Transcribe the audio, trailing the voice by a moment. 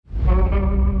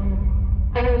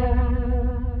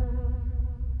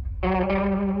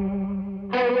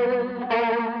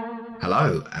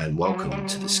Hello and welcome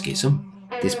to the Schism.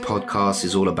 This podcast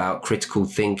is all about critical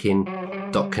thinking,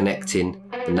 dot connecting,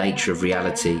 the nature of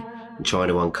reality, and trying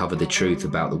to uncover the truth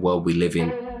about the world we live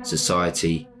in,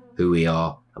 society, who we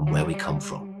are, and where we come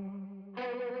from.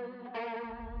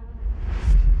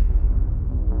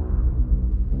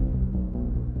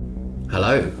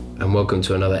 Hello and welcome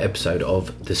to another episode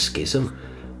of The Schism.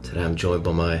 Today I'm joined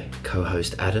by my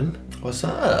co-host Adam. What's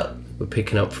up? We're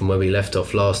picking up from where we left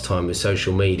off last time with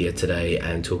social media today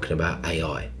and talking about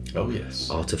AI. Oh yes.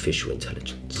 Artificial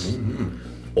intelligence. Mm-hmm.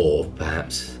 Or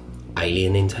perhaps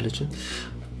alien intelligence.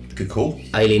 Good call.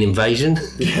 Alien invasion.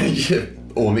 Yeah.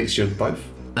 Or a mixture of both.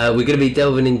 We're going to be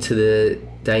delving into the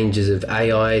dangers of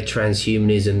AI,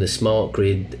 transhumanism, the smart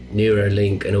grid,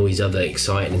 Neuralink, and all these other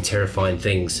exciting and terrifying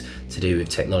things to do with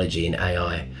technology and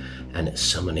AI and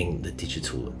summoning the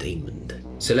digital demon.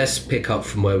 So let's pick up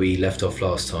from where we left off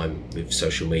last time with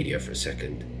social media for a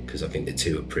second, because I think the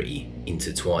two are pretty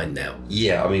intertwined now.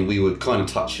 Yeah, I mean, we were kind of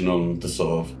touching on the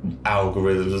sort of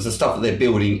algorithms, the stuff that they're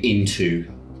building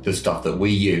into the stuff that we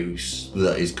use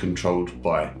that is controlled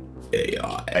by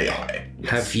AI. Yes.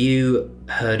 Have you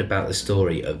heard about the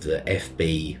story of the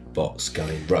FB bots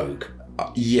going rogue?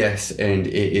 Yes, and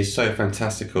it is so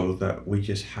fantastical that we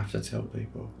just have to tell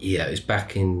people. Yeah, it was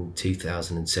back in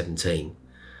 2017,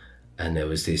 and there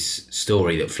was this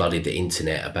story that flooded the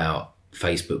internet about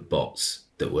Facebook bots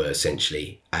that were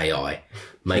essentially AI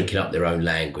making up their own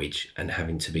language and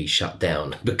having to be shut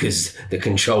down because the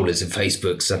controllers of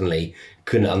Facebook suddenly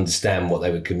couldn't understand what they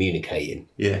were communicating.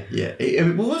 Yeah.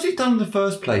 What was it done in the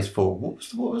first place for? What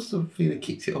was the thing that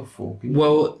kicked it off for?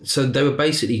 Well, so they were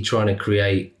basically trying to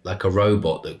create like a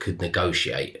robot that could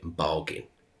negotiate and bargain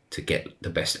to get the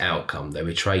best outcome. They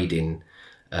were trading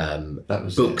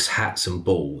books, hats and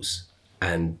balls,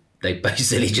 and they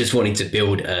basically just wanted to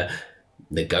build a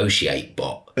negotiate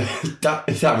bot.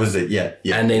 that was it, yeah.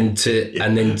 And then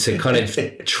to kind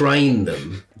of train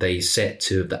them, they set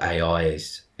two of the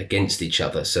AIs against each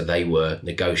other, so they were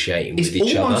negotiating with each other.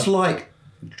 It's almost like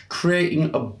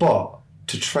creating a bot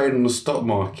to trade on the stock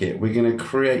market. We're going to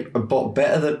create a bot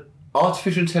better than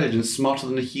artificial intelligence, smarter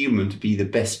than a human, to be the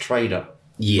best trader.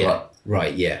 Yeah,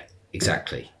 right, yeah,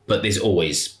 exactly. But there's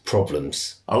always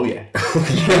problems. Oh yeah.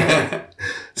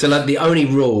 So like the only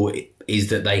rule is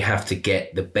that they have to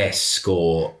get the best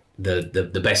score,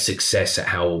 the best success at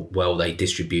how well they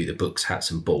distribute the books,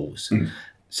 hats and balls. Mm.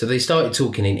 So they started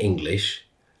talking in English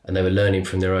and they were learning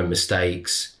from their own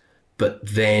mistakes. But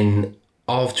then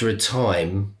after a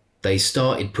time, they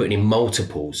started putting in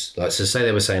multiples. Like, so say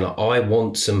they were saying, like, I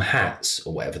want some hats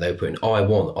or whatever. They were putting, I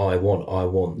want.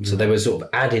 Mm. So they were sort of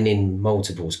adding in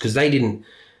multiples because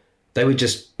they were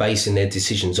just basing their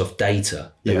decisions off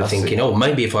data. They were thinking,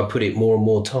 maybe if I put it more and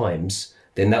more times,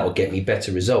 then that will get me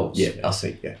better results. Yeah, I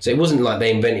see, yeah. So it wasn't like they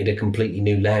invented a completely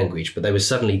new language, but they were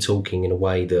suddenly talking in a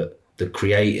way that the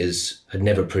creators had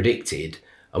never predicted.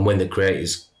 And when the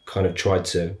creators kind of tried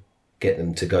to get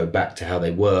them to go back to how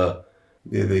they were,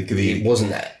 it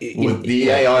wasn't AI.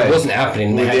 It wasn't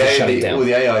happening. They had to shut it down. Well,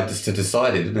 the AI just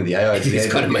decided, didn't it? The AI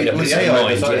it's kind of made up its own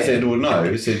mind. Said, well, no.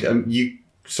 It said,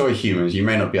 sorry, humans, you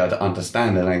may not be able to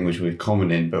understand the language we're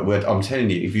common in, but I'm telling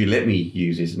you, if you let me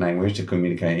use this language to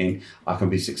communicate in, I can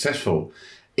be successful.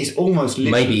 It's almost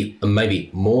literally... Maybe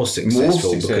more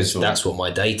successful because that's what my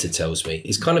data tells me.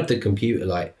 It's kind of the computer,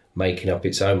 like, making up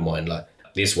its own mind, like,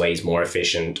 this way is more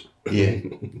efficient. Yeah.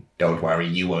 Don't worry,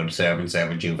 you won't serve and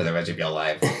servitude for the rest of your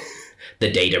life.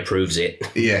 The data proves it.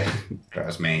 Yeah,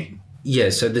 trust me. Yeah,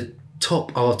 so the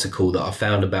top article that I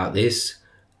found about this,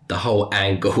 the whole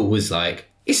angle was like,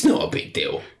 it's not a big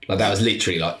deal. Like that was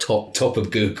literally like top of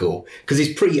Google because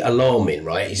it's pretty alarming,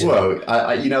 right?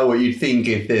 Well, you know what you'd think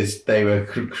if they were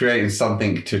creating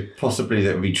something to possibly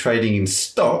that would be trading in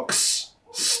stocks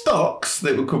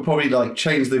that could probably like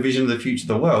change the vision of the future of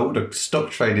the world, a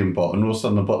stock trading bot, and all of a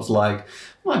sudden the bot's like,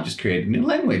 well, I've just created a new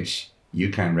language.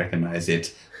 You can't recognize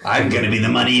it. I'm going to be the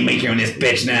money maker in this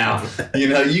bitch now. You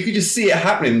know, you could just see it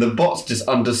happening. The bots just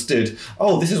understood,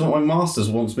 this is what my masters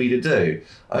wants me to do.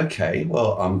 Okay,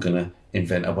 well, I'm going to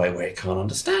invent a way where it can't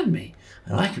understand me.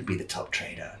 And I could be the top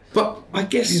trader. But I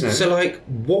guess,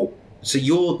 so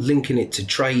you're linking it to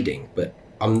trading, but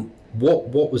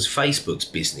what was Facebook's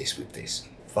business with this?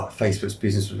 Facebook's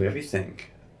business with everything.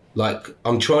 Like,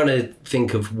 I'm trying to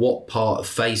think of what part of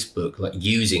Facebook, like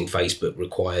using Facebook,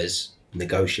 requires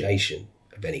negotiation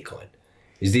of any kind.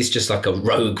 Is this just like a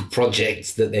rogue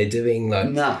project that they're doing? Like,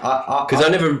 no, because I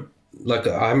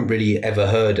haven't really ever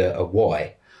heard a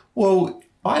why. Well,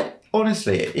 I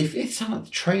honestly, if it's something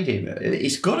trading,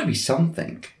 it's got to be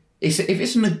something. If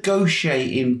it's a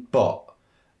negotiating bot,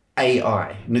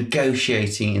 AI,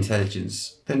 negotiating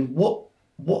intelligence, then what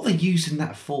are they using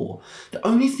that for? The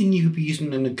only thing you could be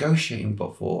using a negotiating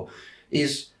bot for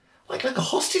is like a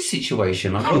hostage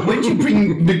situation. Like, when do you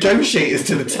bring negotiators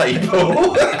to the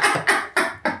table?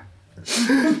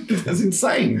 That's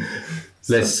insane.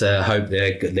 Let's hope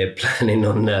they're planning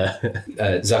on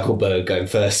Zuckerberg going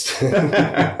first.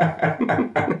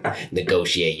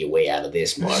 Negotiate your way out of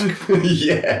this, Mark.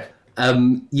 Yeah.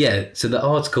 So the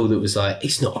article that was like,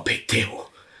 it's not a big deal,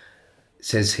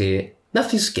 says here,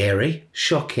 nothing scary,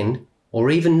 shocking, or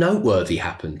even noteworthy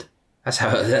happened. That's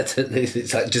how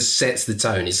it's like just sets the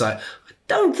tone. It's like, I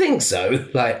don't think so.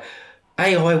 Like,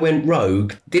 AI went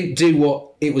rogue, didn't do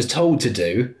what it was told to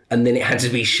do, and then it had to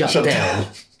be shut down.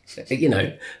 You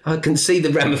know, I can see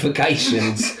the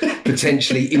ramifications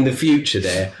potentially in the future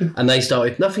there. And they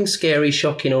started, nothing scary,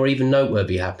 shocking, or even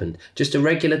noteworthy happened. Just a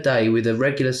regular day with a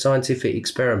regular scientific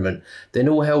experiment. Then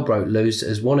all hell broke loose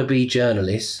as wannabe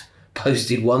journalists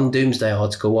posted one doomsday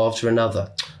article after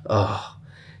another.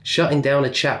 Shutting down a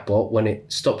chatbot when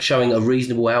it stopped showing a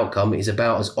reasonable outcome is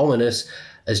about as ominous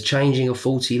as changing a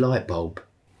faulty light bulb.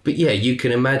 But yeah, you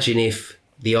can imagine if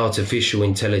the artificial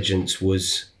intelligence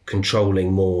was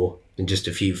controlling more than just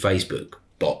a few Facebook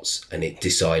bots, and it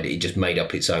just made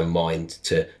up its own mind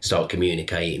to start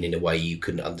communicating in a way you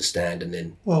couldn't understand, and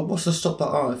then... Well, what's to stop that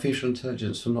artificial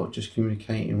intelligence from not just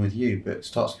communicating with you, but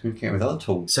starts communicating with other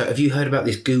tools? So have you heard about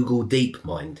this Google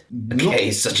DeepMind?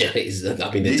 Okay,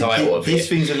 the title of it. This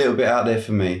thing's a little bit out there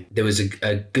for me. There was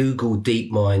a Google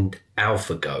DeepMind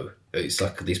AlphaGo. It's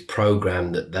like this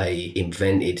program that they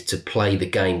invented to play the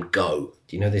game Go.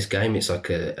 Do you know this game? It's like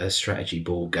a strategy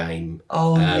board game.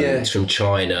 Oh, yeah. It's from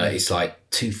China. It's like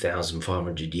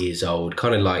 2,500 years old,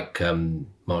 kind of like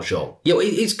Mahjong. Yeah,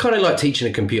 it's kind of like teaching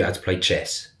a computer how to play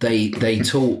chess. They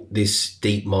taught this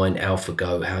DeepMind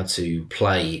AlphaGo how to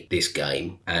play this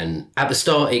game. And at the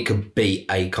start, it could be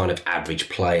a kind of average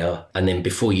player. And then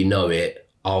before you know it,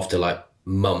 after like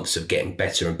months of getting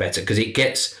better and better, because it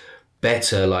gets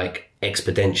better like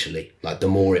exponentially, like the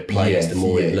more it plays, the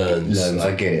more it learns.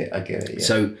 I get it, yeah.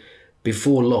 So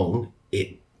before long,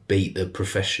 it beat the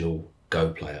professional Go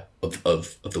player of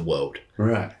the world.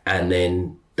 Right. And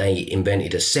then they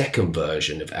invented a second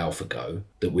version of AlphaGo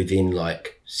that within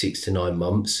like 6 to 9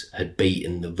 months had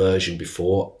beaten the version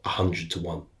before 100 to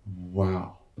 1.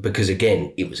 Wow. Because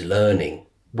again, it was learning.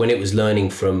 When it was learning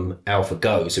from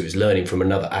AlphaGo, so it was learning from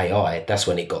another AI, that's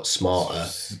when it got smarter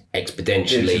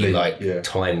exponentially,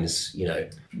 times, you know.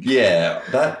 Yeah,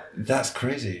 that's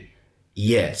crazy.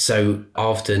 Yeah, so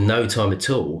after no time at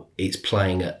all, it's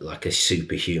playing at like a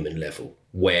superhuman level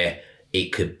where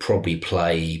it could probably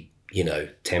play,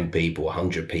 10 people,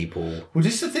 100 people. Well,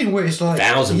 this is the thing where it's like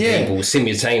 1,000 people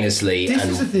simultaneously this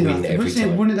and is the thing, win every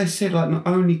time. When they said, like, not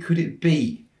only could it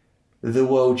beat the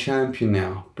world champion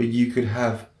now, but you could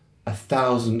have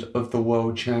 1,000 of the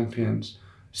world champions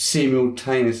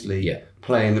simultaneously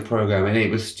playing the program, and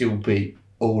it would still beat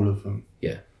all of them.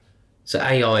 Yeah. So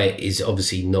AI is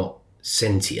obviously not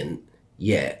sentient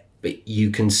yet, but you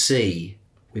can see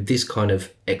with this kind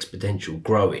of exponential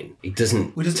growing, it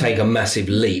doesn't take a massive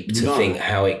leap to think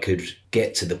how it could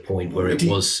get to the point where it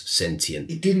was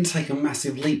sentient. It didn't take a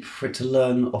massive leap for it to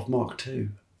learn of Mark II.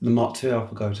 The Mark II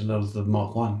AlphaGo to learn of the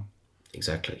Mark I.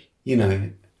 Exactly.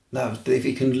 If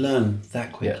it can learn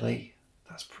that quickly,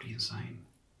 that's pretty insane.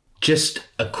 Just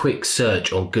a quick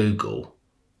search on Google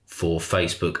for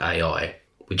Facebook AI,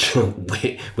 which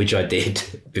I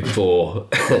did before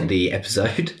the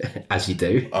episode, as you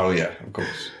do. Oh yeah, of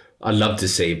course. I'd love to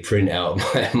see a print out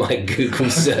of my Google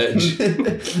search.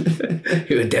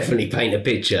 It would definitely paint a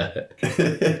picture.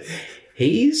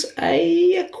 He's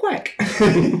a quack.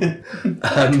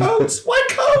 White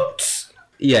coats.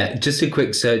 Yeah, just a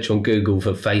quick search on Google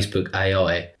for Facebook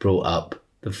AI brought up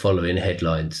the following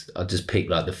headlines. I'll just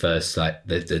pick like the first, like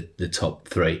the top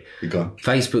 3. You go on.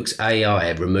 Facebook's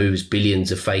AI removes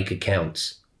billions of fake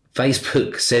accounts.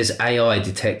 Facebook says AI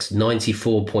detects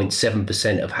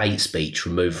 94.7% of hate speech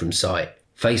removed from site.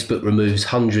 Facebook removes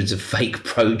hundreds of fake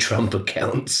pro-Trump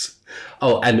accounts.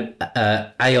 Oh, and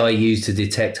AI used to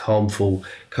detect harmful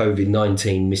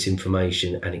COVID-19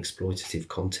 misinformation and exploitative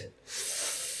content.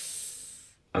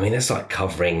 I mean, that's like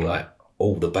covering like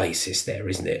all the bases there,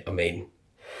 isn't it? I mean,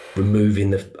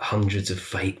 removing the hundreds of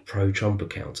fake pro-Trump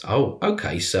accounts. Oh,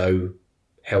 okay, so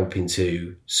helping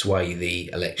to sway the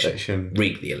election,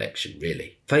 rig the election,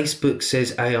 really. Facebook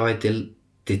says AI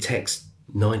detects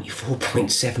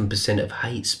 94.7% of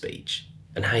hate speech.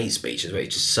 And hate speech is where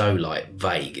it's just so like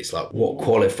vague. It's like what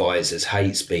qualifies as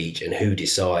hate speech and who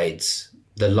decides.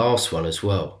 The last one as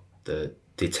well, the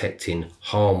detecting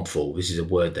harmful, this is a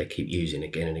word they keep using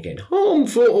again and again,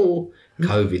 harmful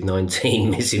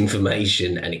COVID-19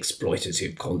 misinformation and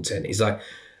exploitative content. It's like,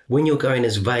 when you're going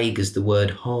as vague as the word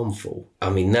harmful, I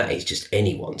mean, that is just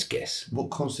anyone's guess. What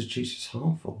constitutes as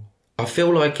harmful? I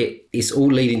feel like it's all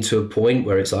leading to a point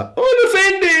where it's like, I'm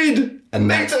offended! And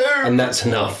that's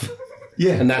enough.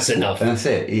 Yeah. And that's enough. And that's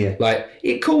it, yeah. Like,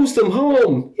 it caused them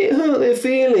harm. It hurt their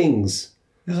feelings.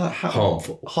 It's like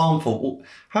harmful. Harmful.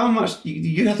 How much,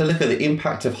 you have to look at the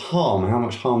impact of harm, how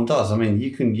much harm does. I mean,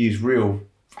 you can use real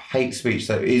hate speech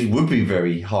that would be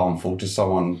very harmful to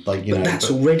someone, like, you know. But that's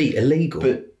already illegal.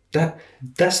 But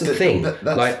that's the thing.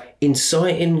 Like,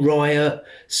 inciting riot,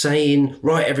 saying,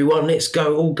 right, everyone, let's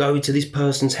all go to this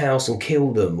person's house and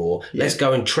kill them, or let's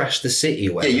go and trash the city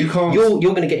or whatever. Yeah, you can't. You're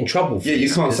going to get in trouble for this. Yeah,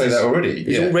 you can't say that already.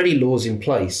 There's already laws in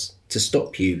place to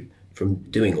stop you from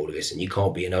doing all of this, and you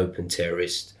can't be an open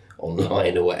terrorist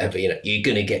online or whatever. You know, you're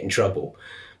going to get in trouble.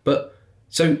 But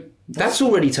so that's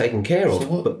already taken care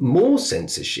of. But more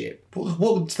censorship.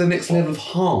 What's the next level of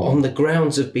harm? On the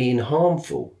grounds of being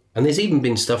harmful. And there's even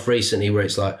been stuff recently where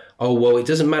it's like, oh, well, it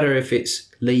doesn't matter if it's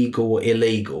legal or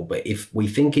illegal, but if we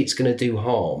think it's going to do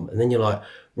harm, and then you're like,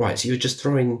 right, so you're just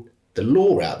throwing the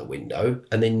law out the window,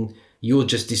 and then you're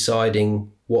just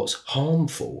deciding what's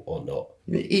harmful or not.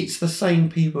 It's the same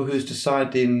people who's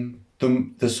deciding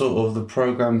the sort of the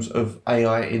programs of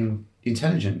AI in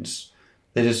intelligence.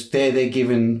 They're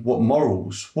given what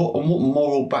morals, on what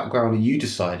moral background are you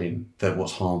deciding that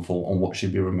what's harmful and what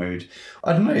should be removed?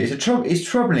 I don't know. It's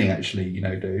troubling actually, you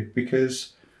know, dude,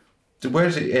 because where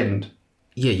does it end?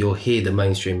 Yeah, you'll hear the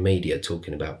mainstream media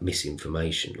talking about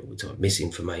misinformation all the time.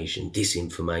 Misinformation,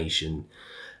 disinformation,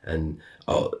 and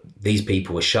these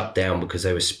people were shut down because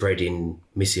they were spreading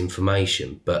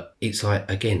misinformation. But it's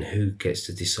like, again, who gets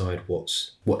to decide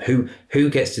who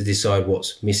gets to decide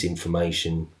what's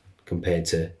misinformation compared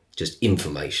to just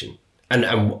information? And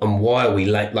why are we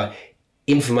like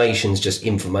information's just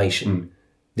information.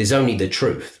 There's only the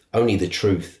truth. Only the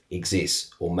truth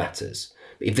exists or matters.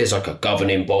 If there's like a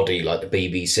governing body like the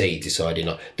BBC deciding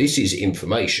like, this is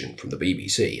information from the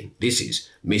BBC and this is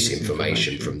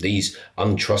misinformation from these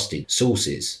untrusted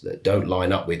sources that don't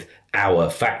line up with our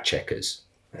fact checkers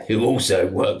who also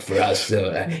work for us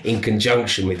in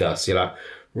conjunction with us, you're like,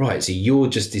 right, so you're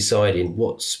just deciding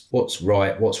what's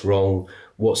right, what's wrong,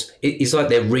 it's like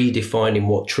they're redefining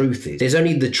what truth is. There's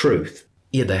only the truth.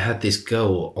 Yeah, they had this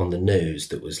girl on the news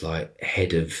that was like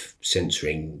head of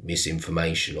censoring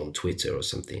misinformation on Twitter or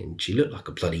something, and she looked like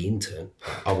a bloody intern.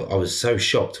 I was so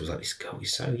shocked. I was like, this girl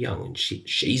is so young, and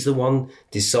she's the one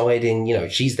deciding, you know,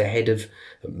 she's the head of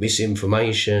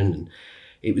misinformation. And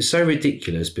it was so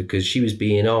ridiculous because she was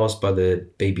being asked by the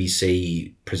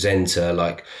BBC presenter,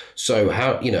 like, so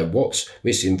how, you know, what's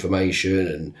misinformation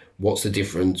and what's the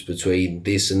difference between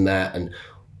this and that? And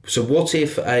so what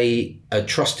if a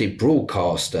trusted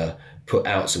broadcaster put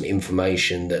out some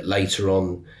information that later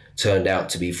on turned out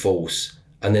to be false?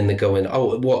 And then they're going,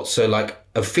 oh, what? So like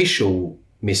official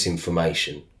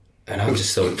misinformation. And I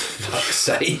just thought, for fuck's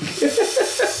sake.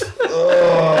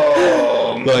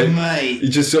 Oh, like, mate. You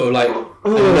just sort of like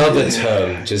another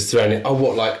term just thrown in. Oh,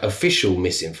 what, like official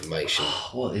misinformation?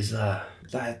 What is that?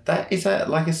 That is that,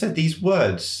 like I said, these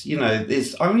words, you know,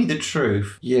 it's only the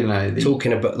truth, you know. Talk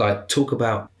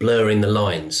about blurring the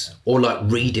lines or like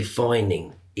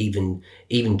redefining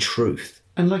even truth.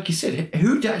 And like you said,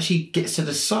 who actually gets to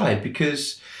decide?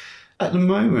 Because at the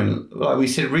moment, like we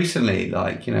said recently,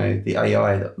 like, you know, the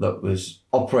AI that was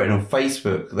operating on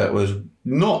Facebook that was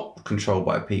not controlled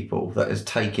by people, that has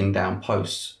taken down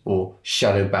posts or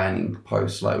shadow banning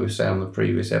posts, like we said on the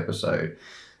previous episode.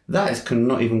 That is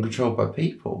not even controlled by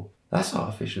people. That's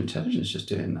artificial intelligence just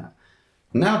doing that.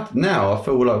 Now I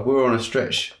feel like we're on a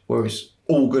stretch where it's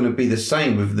all going to be the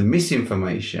same with the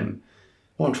misinformation.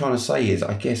 What I'm trying to say is,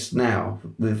 I guess now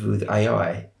with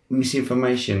AI,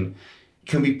 misinformation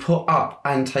can be put up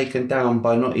and taken down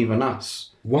by not even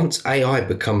us. Once AI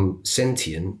become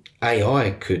sentient,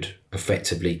 AI could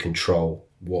effectively control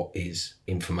what is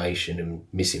information and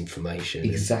misinformation.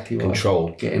 Exactly and what control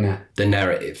I'm getting at. The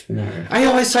narrative.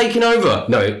 AI is taking over.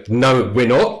 No, we're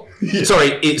not. Yeah. Sorry,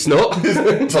 it's not.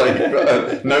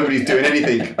 Sorry, nobody's doing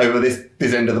anything over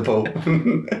this end of the pool.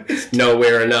 No,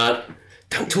 we're not.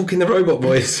 Don't talk in the robot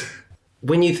voice.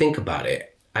 When you think about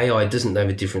it, AI doesn't know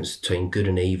the difference between good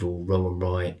and evil, wrong and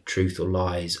right, truth or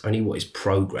lies, only what is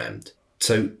programmed.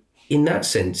 So in that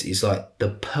sense, it's like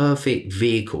the perfect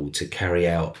vehicle to carry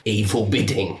out evil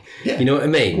bidding. Yeah. You know what I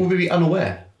mean? We'll be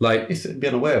unaware. Like, it's be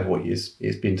unaware of what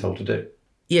it's being told to do.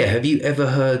 Yeah. Have you ever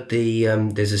heard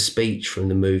there's a speech from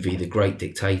the movie The Great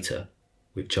Dictator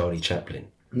with Charlie Chaplin?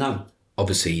 No.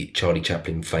 obviously Charlie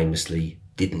Chaplin famously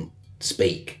didn't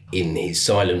speak in his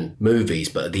silent movies,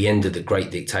 but at the end of The Great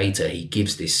Dictator, he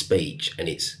gives this speech and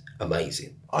it's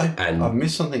amazing. I've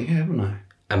missed something here, haven't I?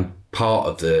 And part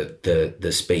of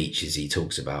the speech is he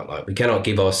talks about, like, we cannot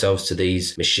give ourselves to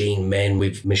these machine men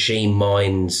with machine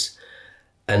minds.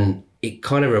 And it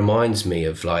kind of reminds me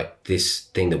of, like, this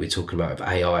thing that we're talking about of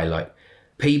AI, like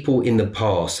people in the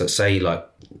past that say, like,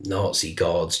 Nazi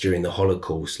guards during the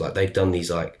Holocaust, like they've done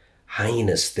these like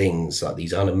heinous things, like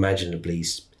these unimaginably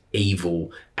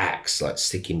evil acts, like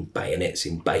sticking bayonets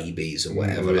in babies or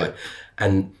whatever, like,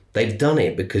 and they've done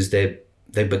it because they've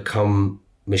become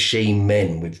machine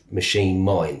men with machine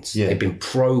minds. They've been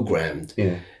programmed,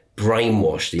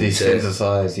 brainwashed,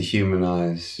 desensitized,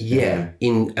 dehumanized.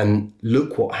 And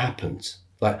look what happens.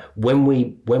 Like when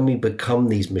we become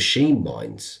these machine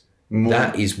minds,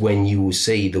 that is when you will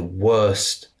see the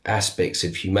worst aspects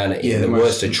of humanity, the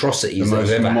worst atrocities that have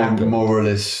ever happened.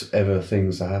 Moralist ever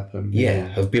things that happen.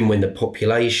 Have been when the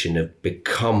population have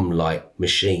become like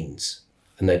machines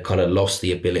and they've kind of lost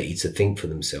the ability to think for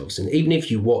themselves. And even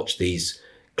if you watch these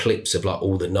clips of like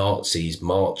all the Nazis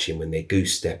marching when they're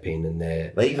goose stepping and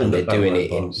they're doing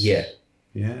it in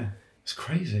it's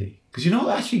crazy. Because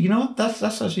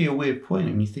that's actually a weird point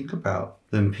when you think about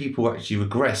them. People actually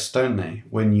regress, don't they?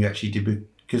 When you actually do,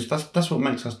 because that's what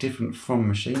makes us different from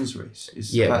machines, Reece.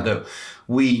 Is the fact that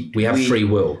we have free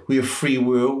will. We have free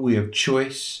will. We have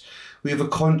choice. We have a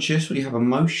conscience. We have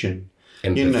emotion.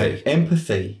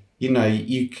 Empathy.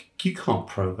 You can't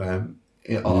program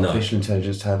artificial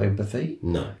intelligence to have empathy.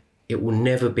 No, it will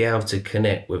never be able to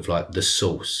connect with like the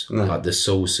source, like the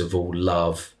source of all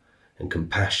love and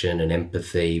compassion and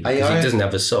empathy, because it doesn't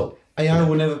have a soul. AI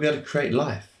will never be able to create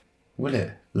life, will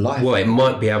it? Life. Well, it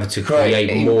might be able to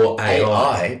create more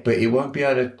AI, but it won't be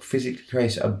able to physically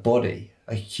create a body,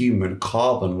 a human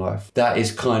carbon life. That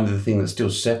is kind of the thing that still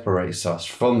separates us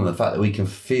from the fact that we can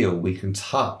feel, we can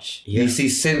touch. You see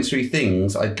sensory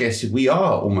things. I guess we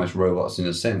are almost robots in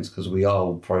a sense, because we are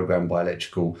all programmed by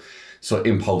electrical sort of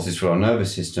impulses through our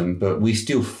nervous system, but we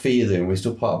still feel them. We're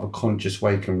still part of a conscious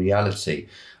waking reality.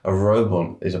 A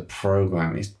robot is a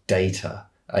program, it's data.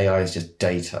 AI is just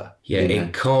data.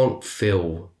 It can't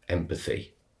feel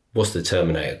empathy. What's the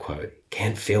Terminator quote? It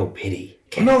can't feel pity.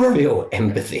 Can't feel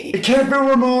empathy. It can't feel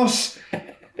remorse.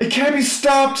 It can't be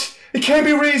stopped. It can't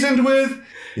be reasoned with.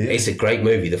 It's a great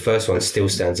movie. The first one still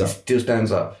stands up.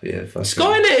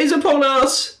 Skynet is upon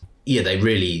us. Yeah, they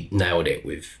really nailed it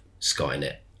with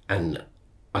Skynet. And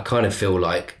I kind of feel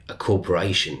like a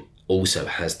corporation also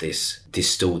has this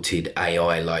distorted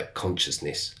AI-like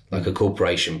consciousness. Like a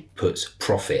corporation puts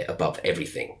profit above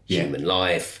everything. Human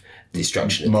life,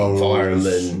 destruction of the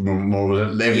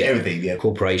environment. Everything.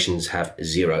 Corporations have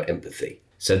zero empathy.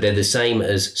 So they're the same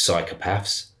as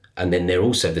psychopaths, and then they're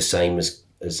also the same as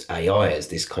AI, as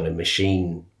this kind of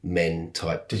machine men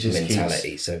type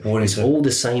mentality. So it's all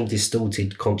the same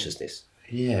distorted consciousness.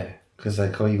 Yeah. Because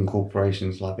even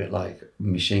corporations like it, like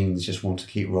machines just want to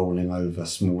keep rolling over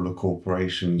smaller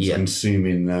corporations,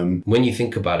 consuming them. When you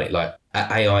think about it, like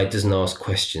AI doesn't ask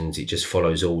questions, it just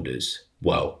follows orders.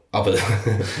 Well,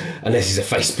 unless it's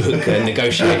a Facebook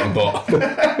negotiating bot.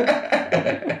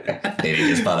 It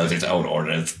just follows its own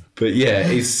orders. But yeah,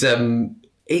 it's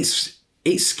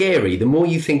scary. The more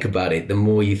you think about it, the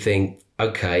more you think,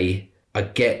 okay, I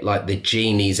get like the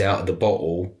genie's out of the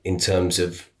bottle in terms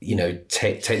of,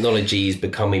 technology is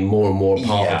becoming more and more a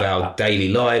part of our daily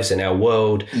lives and our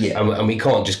world. Yeah. And we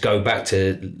can't just go back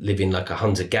to living like a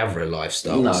hunter-gatherer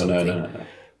lifestyle or something. No.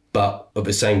 But at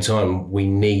the same time, we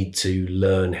need to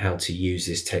learn how to use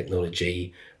this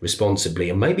technology responsibly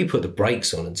and maybe put the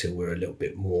brakes on until we're a little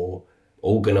bit more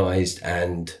organised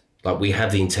and like we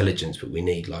have the intelligence, but we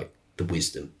need like the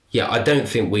wisdom. Yeah, I don't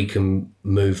think we can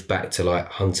move back to like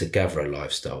hunter-gatherer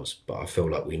lifestyles, but I feel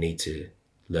like we need to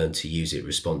learn to use it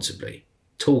responsibly.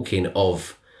 Talking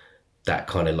of that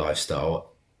kind of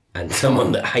lifestyle and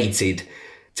someone that hated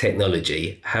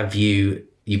technology,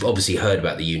 you've obviously heard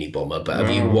about the Unabomber, but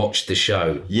have you watched the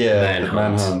show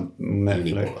Manhunt,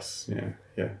 Netflix?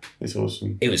 Yeah, it's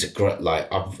awesome. It was a great,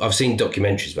 I've seen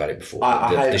documentaries about it before.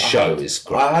 The show is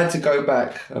great. I had to go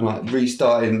back and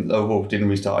didn't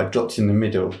restart. I dropped in the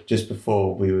middle just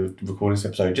before we were recording this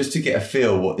episode, just to get a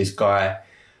feel what this guy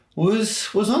was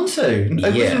onto. It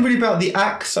wasn't really about the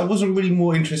acts. I wasn't really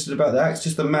more interested about the acts,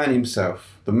 just the man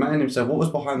himself. What was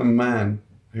behind the man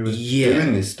who was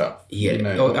doing this stuff? Yeah,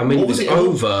 it was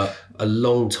over a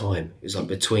long time. It was like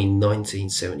between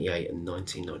 1978 and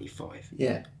 1995.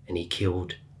 Yeah. And he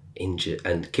killed and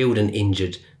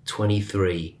injured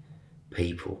 23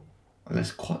 people. And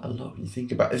that's quite a lot when you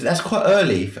think about it. That's quite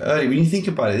early. When you think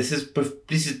about it, this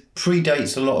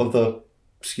predates a lot of the,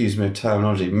 excuse me,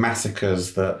 terminology,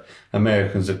 massacres that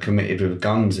Americans have committed with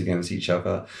guns against each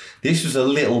other. This was a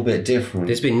little bit different.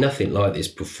 There's been nothing like this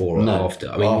before or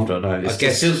after. I mean, I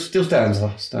guess it still stands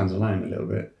alone a little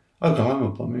bit. Oklahoma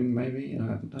bombing, maybe. I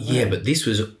don't know. Yeah, but this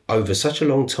was over such a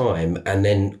long time, and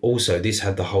then also this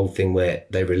had the whole thing where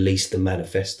they released the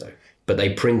manifesto, but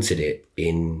they printed it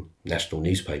in national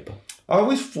newspaper. I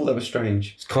always thought that was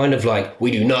strange. It's kind of like,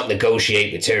 we do not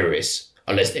negotiate with terrorists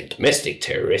unless they're domestic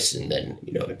terrorists, and then,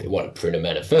 if they want to print a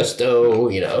manifesto,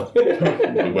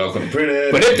 We're welcome to print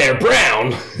it. But if they're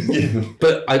brown... Yeah.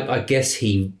 But I guess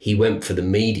he went for the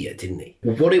media, didn't he?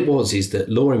 Well, what it was is that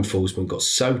law enforcement got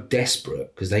so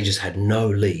desperate because they just had no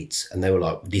leads, and they were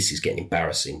like, this is getting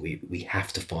embarrassing. We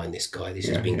have to find this guy. This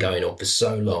has been going on for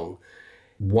so long.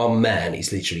 One man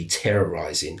is literally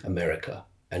terrorising America,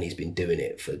 and he's been doing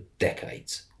it for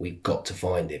decades. We've got to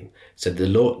find him. So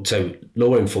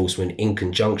law enforcement, in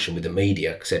conjunction with the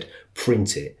media, said,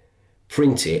 print it,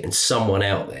 and someone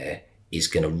out there is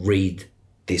going to read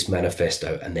this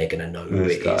manifesto and they're going to know who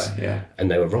it is. Yeah.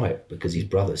 And they were right, because his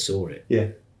brother saw it. Yeah.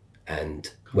 And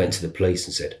went to the police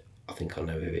and said, I think I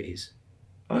know who it is.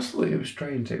 I just thought it was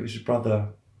strange. It was his brother.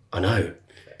 I know.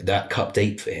 That cut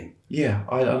deep for him. Yeah,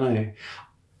 I don't know.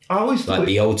 I always thought... Like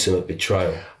the ultimate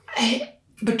betrayal.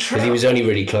 Because he was only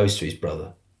really close to his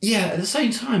brother. Yeah, at the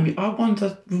same time, I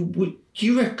wonder, do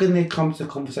you reckon there comes a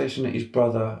conversation that his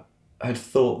brother had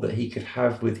thought that he could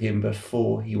have with him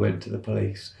before he went to the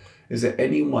police? Is there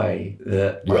any way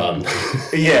that... Run.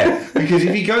 Yeah, because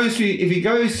if he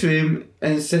goes to him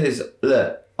and says,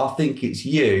 look, I think it's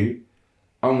you,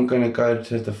 I'm going to go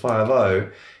to the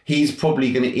 5-0, he's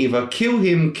probably going to either kill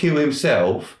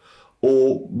himself,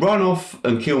 or run off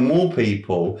and kill more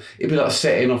people. It'd be like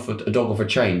setting off a dog off a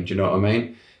chain, do you know what I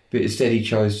mean? But instead he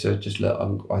chose to just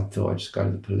I thought I'd just go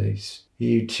to the police.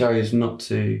 He chose not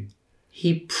to.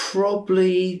 He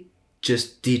probably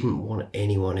just didn't want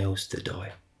anyone else to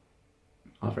die.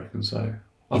 I reckon so.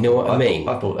 You know what I mean?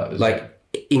 I thought that was... Like,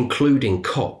 including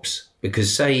cops.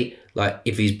 Because say, like,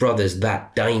 if his brother's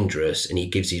that dangerous and he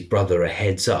gives his brother a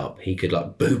heads up, he could,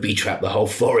 like, booby trap the whole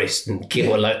forest and kill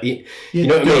you know what I mean?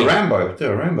 Do a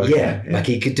Rambo. Yeah, like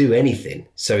he could do anything.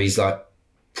 So he's, like,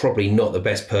 probably not the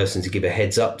best person to give a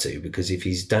heads up to, because if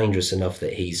he's dangerous enough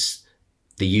that he's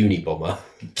the Unabomber...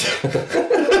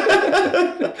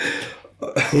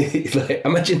 like,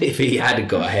 imagine if he had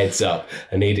got a heads up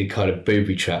and he'd kind of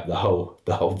booby trapped the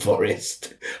whole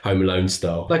forest, Home Alone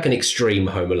style, like an extreme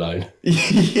Home Alone.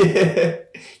 Yeah.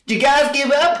 Do you guys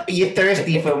give up? Are you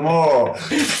thirsty for more?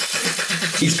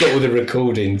 He's got all the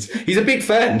recordings. He's a big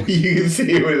fan. You can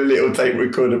see him with a little tape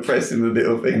recorder pressing the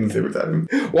little things every time.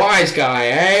 Wise guy,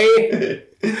 eh?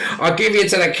 I'll give you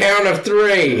to the count of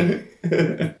 3.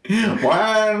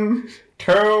 1,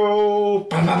 2,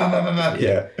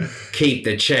 yeah. Keep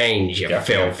the change, you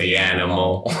filthy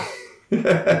animal.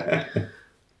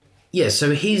 Yeah,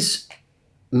 so his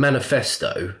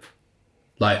manifesto,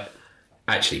 like,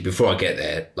 actually, before I get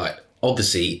there, like,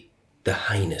 obviously, the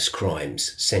heinous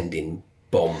crimes, sending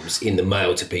bombs in the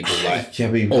mail to people, like,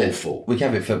 awful. We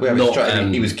have it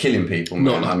straight. He was killing people.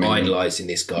 Not idolising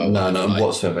this guy. No,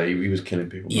 whatsoever. He was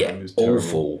killing people. Yeah,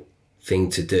 awful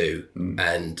thing to do,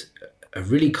 and a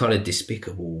really kind of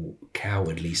despicable,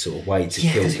 cowardly sort of way to kill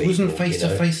people. Yeah, because he wasn't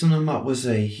face-to-face on them up, was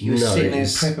he? He was sitting there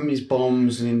prepping his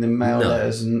bombs and in the mail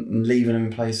letters and leaving them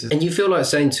in places. And you feel like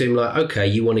saying to him, like, okay,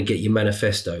 you want to get your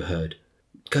manifesto heard?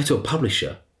 Go to a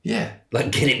publisher. Yeah.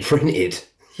 Like, get it printed.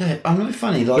 Yeah, I'm not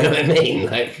funny. Like, you know what I mean?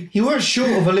 Like, he weren't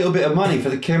short of a little bit of money for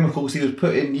the chemicals he was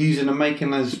using and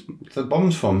making the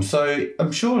bombs from. So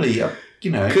I'm surely,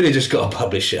 could have just got a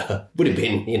publisher. Would have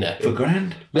been, for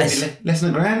 $1,000, less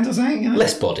than $1,000 or something.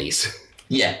 Less bodies.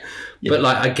 Yeah. But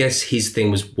like, I guess his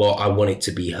thing was, well, I want it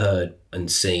to be heard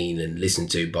and seen and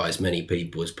listened to by as many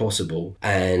people as possible.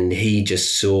 And he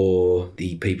just saw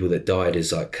the people that died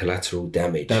as like collateral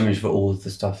damage. Damage for all of the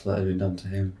stuff that had been done to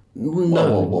him.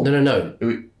 No.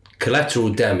 Collateral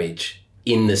damage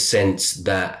in the sense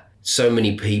that so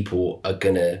many people are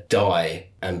going to die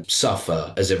and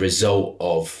suffer as a result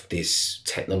of this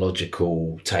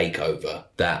technological takeover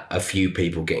that a few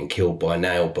people getting killed by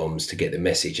nail bombs to get the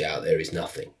message out there is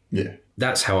nothing. Yeah.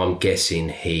 That's how I'm guessing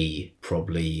he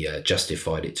probably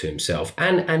justified it to himself.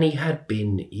 And he had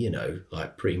been,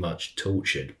 like pretty much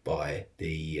tortured by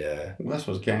the... well, that's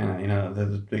what's getting at,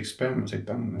 the experiments they've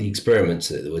done. The experiments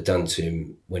that were done to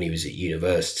him when he was at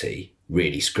university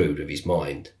really screwed with his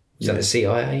mind. Was that the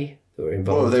CIA? that were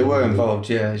involved? Well, they were involved,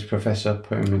 yeah. His professor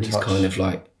put him in touch. It's kind of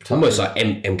like, almost like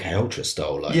MK Ultra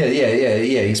style. Like yeah.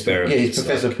 Experiments. His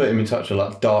professor put him in touch with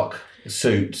like dark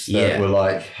suits that were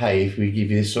like, hey, if we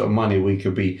give you this sort of money,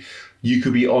 you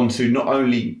could be onto not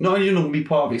only you're not going to be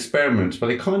part of experiments, but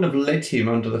it kind of led him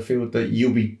under the field that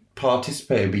you'll be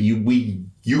participating, but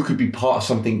you could be part of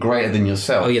something greater than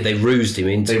yourself. Oh yeah, they rused him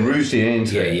into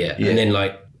it. Yeah. And then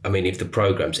like, I mean, if the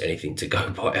program's anything to go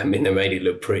by, I mean, they made it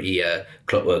look pretty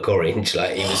Clockwork Orange.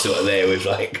 Like he was sort of there with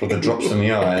like the drops in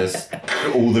the eyes,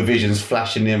 all the visions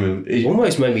flashing him. And it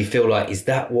almost made me feel like, is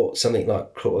that what something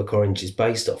like Clockwork Orange is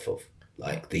based off of?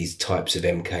 Like these types of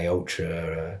MK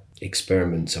Ultra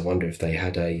experiments. I wonder if they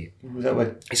had Was that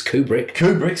where? It's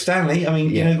Kubrick. Stanley. I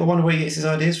mean, I wonder where he gets his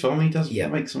ideas from. He does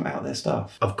make some out there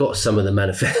stuff. I've got some of the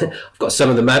manifesto.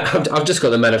 I've just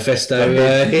got the manifesto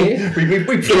here. we in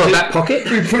my back pocket.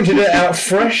 We printed it out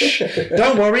fresh.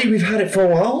 Don't worry, we've had it for a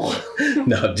while.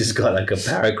 No, I've just got like a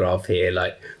paragraph here,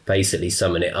 like basically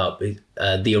summing it up.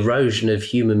 The erosion of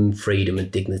human freedom and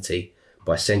dignity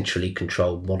by centrally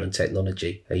controlled modern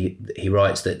technology. He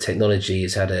writes that technology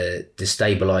has had a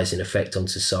destabilising effect on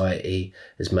society,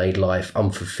 has made life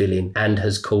unfulfilling, and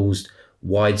has caused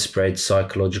widespread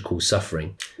psychological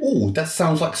suffering. Oh, that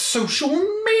sounds like social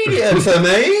media to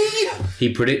me.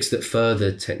 He predicts that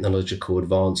further technological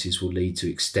advances will lead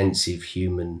to extensive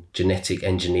human genetic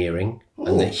engineering,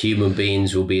 and that human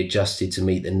beings will be adjusted to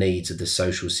meet the needs of the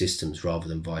social systems rather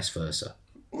than vice versa.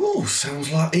 Oh,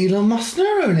 sounds like Elon Musk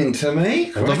Neuralink to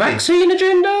me. The vaccine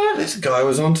agenda? This guy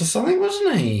was onto something,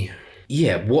 wasn't he?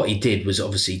 Yeah, what he did was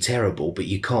obviously terrible, but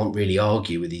you can't really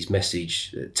argue with his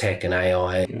message that tech and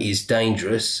AI is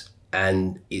dangerous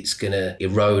and it's going to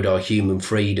erode our human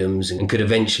freedoms and could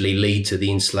eventually lead to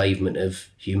the enslavement of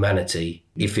humanity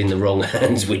if in the wrong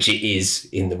hands, which it is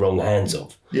in the wrong hands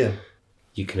of. Yeah.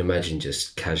 You can imagine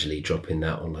just casually dropping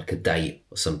that on like a date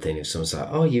or something if someone's like,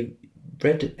 oh, you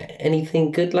read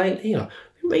anything good lately? I've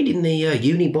been reading the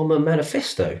Unabomber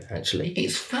Manifesto, actually.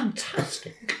 It's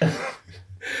fantastic.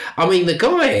 I mean, the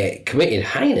guy committed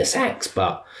heinous acts,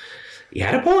 but he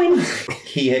had a point.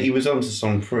 He was onto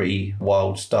some pretty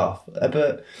wild stuff,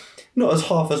 but not as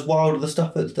half as wild as the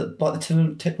stuff that like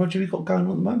the technology we've got going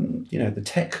on at the moment. You know, the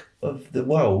tech of the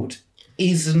world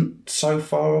isn't so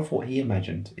far off what he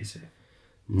imagined, is it?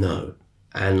 No.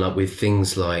 And like with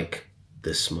things like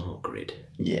the smart grid.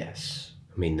 Yes.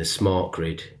 I mean, the smart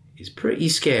grid is pretty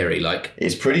scary. Like,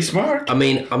 it's pretty smart. I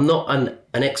mean, I'm not an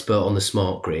expert on the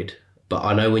smart grid, but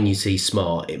I know when you see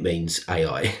smart, it means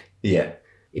AI. Yeah.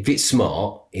 If it's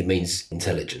smart, it means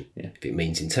intelligent. Yeah. If it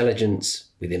means intelligence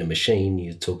within a machine,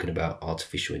 you're talking about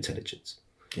artificial intelligence.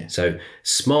 Yeah. So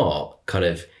smart kind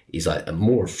of is like a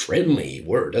more friendly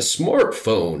word, a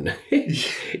smartphone.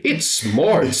 It's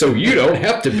smart, so you don't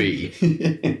have to be.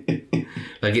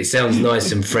 Like, it sounds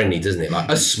nice and friendly, doesn't it? Like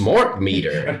a smart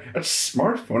meter. A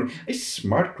smartphone, a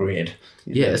smart grid.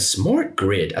 Yeah, a smart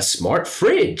grid, a smart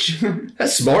fridge, a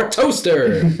smart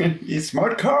toaster. A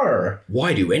smart car.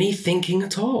 Why do any thinking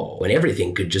at all when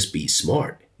everything could just be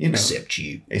smart? You know, except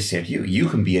you. Except you. You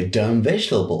can be a dumb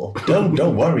vegetable.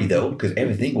 Don't worry, though, because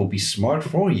everything will be smart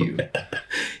for you.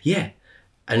 Yeah.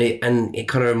 And it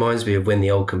kind of reminds me of when the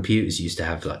old computers used to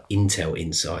have like Intel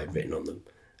Inside written on them.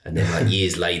 And then like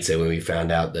years later when we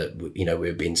found out that, you know, we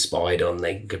were being spied on,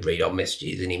 they could read our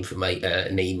messages and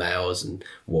and emails and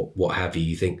what have you.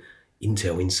 You think,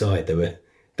 Intel Inside, they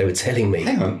were telling me.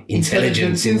 Hang on.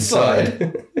 Intelligence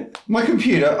inside. My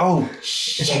computer. Oh,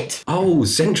 shit. Oh,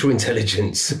 Central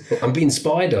Intelligence. I'm being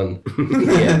spied on.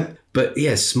 Yeah. But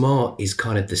yeah, smart is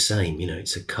kind of the same, you know,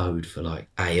 it's a code for like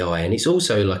AI, and it's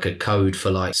also like a code for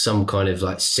like some kind of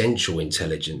like central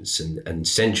intelligence and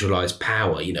centralized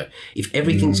power, you know. If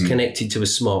everything's connected to a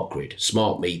smart grid,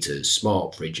 smart meters,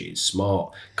 smart fridges,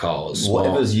 smart cars,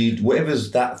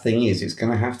 whatever's that thing is, it's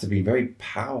going to have to be very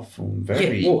powerful,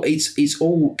 very... Yeah, well, it's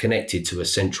all connected to a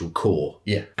central core.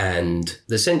 Yeah. And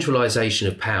the centralization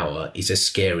of power is a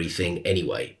scary thing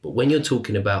anyway. But when you're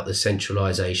talking about the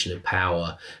centralization of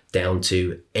power down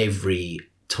to every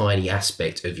tiny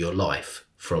aspect of your life,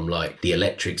 from like the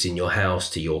electrics in your house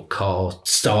to your car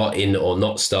starting or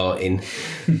not starting.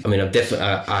 I mean,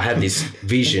 I had this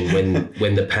vision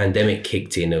when the pandemic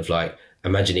kicked in of like,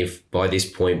 imagine if by this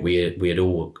point we had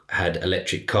all had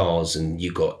electric cars and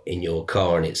you got in your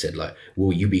car and it said like,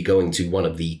 will you be going to one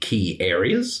of the key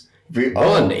areas?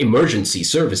 Run emergency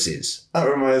services. That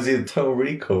reminds me of Total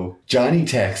Recall. Johnny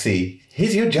Taxi,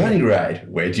 here's your Johnny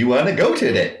ride. Where do you want to go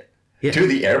today? Yeah. To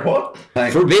the airport?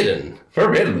 Like, Forbidden.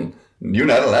 You're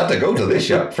not allowed to go to this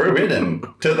shop. Forbidden.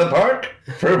 To the park?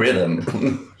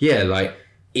 Forbidden. Yeah, like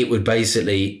it would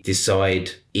basically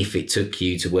decide if it took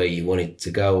you to where you wanted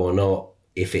to go or not,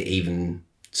 if it even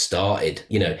started.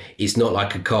 You know, it's not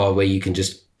like a car where you can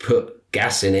just put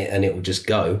gas in it and it will just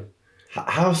go.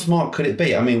 How smart could it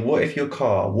be? I mean, what if your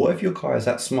car is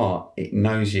that smart? It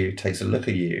knows you, takes a look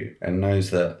at you, and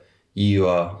knows that you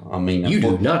are, you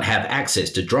do not have access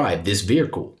to drive this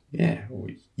vehicle. Yeah,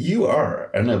 you are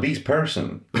an obese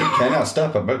person. You cannot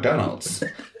stop at McDonald's.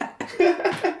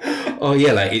 Oh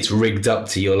yeah, like it's rigged up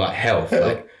to your like health,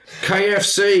 like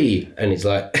KFC, and it's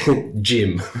like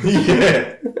gym.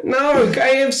 Yeah. No,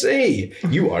 KFC.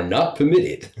 You are not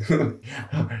permitted.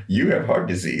 You have heart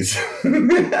disease.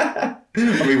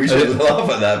 I mean, we should laugh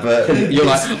at that, but you're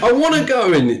like, I want to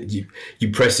go, and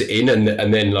you press it in,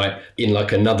 and then like in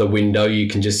like another window, you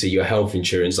can just see your health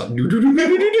insurance like. You're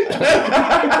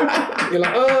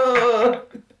like, oh.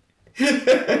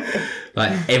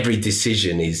 Like every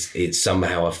decision it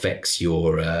somehow affects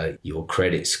your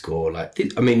credit score. Like,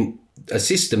 I mean, a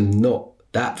system not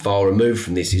that far removed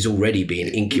from this is already being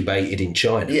incubated in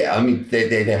China. Yeah, I mean,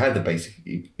 they had the basic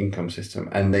income system,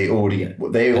 and they already were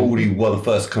the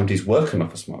first countries working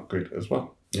off a smart grid as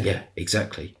well. Yeah,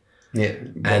 exactly. Yeah.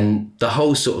 And the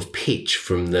whole sort of pitch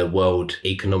from the World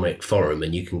Economic Forum,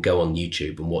 and you can go on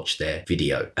YouTube and watch their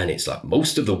video, and it's like,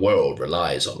 most of the world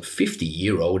relies on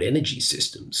 50-year-old energy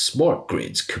systems. Smart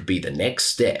grids could be the next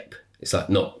step. It's like,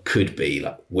 not could be,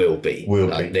 like will be.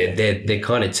 Like they're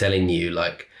kind of telling you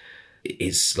like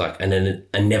it's like an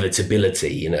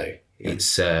inevitability, you know.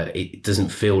 It's it doesn't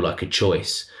feel like a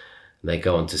choice. And they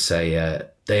go on to say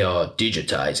they are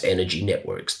digitized energy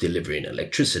networks delivering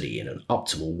electricity in an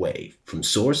optimal way from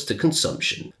source to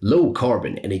consumption. Low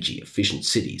carbon energy efficient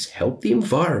cities help the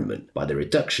environment by the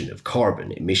reduction of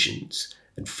carbon emissions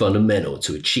and fundamental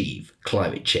to achieve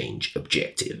climate change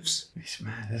objectives. It's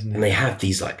mad, isn't it? And they have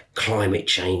these like climate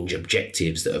change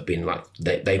objectives that have been like,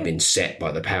 they've been set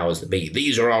by the powers that be.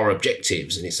 These are our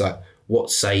objectives. And it's like,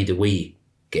 what say do we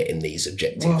get in these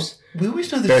objectives? Well, we always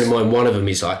know this. Bear in mind, one of them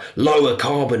is like lower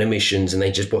carbon emissions, and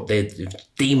they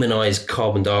demonize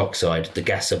carbon dioxide, the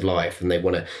gas of life, and they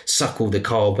want to suck all the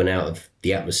carbon out of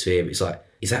the atmosphere. It's like,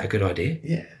 is that a good idea?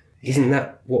 Yeah. Isn't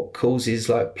that what causes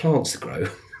like plants to grow?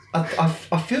 I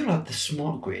feel like the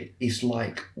smart grid is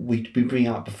like we bring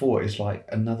up before, is like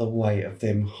another way of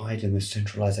them hiding the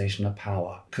centralization of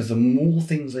power. Because the more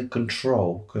things they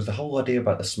control, because the whole idea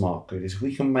about the smart grid is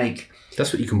we can make...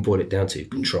 That's what you can boil it down to,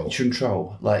 control.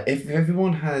 Control. Like if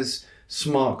everyone has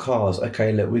smart cars,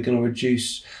 okay, look, we're going to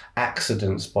reduce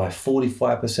accidents by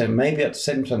 45%, maybe up to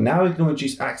 7%. Now we're going to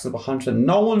reduce accidents by 100%.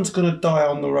 No one's going to die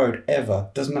on the road ever.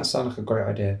 Doesn't that sound like a great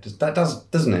idea?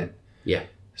 Doesn't it? Yeah.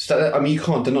 So, I mean, you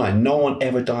can't deny no one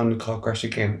ever died in a car crash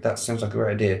again. That sounds like a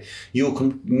great idea.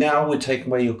 Now we're taking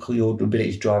away your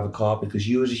ability to drive a car because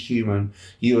you as a human,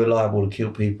 you are liable to kill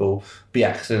people, be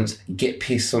accidents, get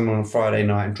pissed on a Friday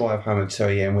night and drive home at 2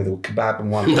 a.m. with a kebab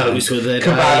in one hand,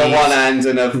 kebab in one hand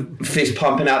and a fist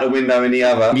pumping out the window in the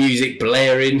other. Music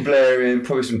blaring,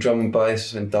 probably some drum and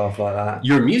bass and stuff like that.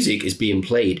 Your music is being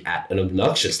played at an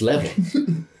obnoxious level.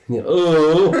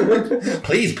 Oh,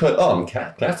 please put on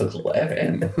classical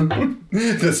FM.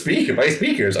 My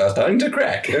speakers are starting to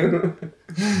crack.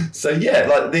 So yeah,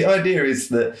 like the idea is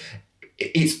that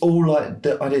it's all like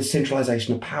the idea of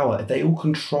centralization of power. They all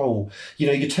control. You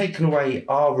know, you're taking away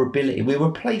our ability. We're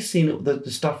replacing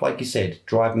the stuff like you said,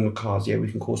 driving the cars. Yeah,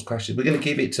 we can cause crashes. We're going to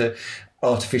give it to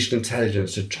artificial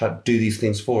intelligence to try to do these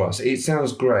things for us. It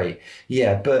sounds great.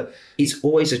 Yeah, but it's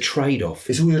always a trade-off.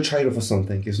 It's always a trade-off for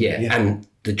something, isn't it? Yeah, and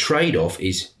the trade-off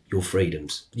is your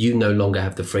freedoms. You no longer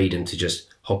have the freedom to just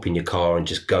hop in your car and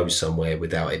just go somewhere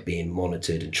without it being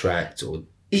monitored and tracked or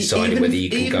deciding whether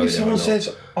you can go there or not. Even if someone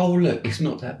says, oh, look, it's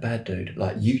not that bad, dude.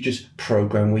 Like, you just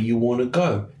program where you want to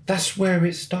go. That's where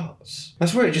it starts.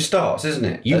 That's where it just starts, isn't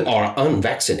it? You are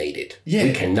unvaccinated. Yeah.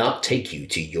 We cannot take you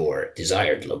to your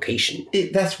desired location.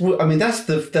 That's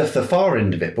the far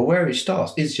end of it. But where it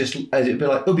starts is just,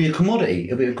 it'll be a commodity.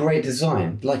 It'll be a great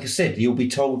design. Like I said, you'll be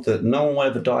told that no one will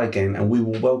ever die again, and we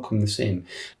will welcome this in.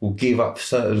 We'll give up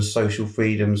certain social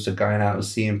freedoms to going out and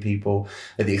seeing people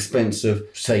at the expense of,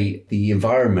 say, the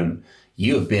environment.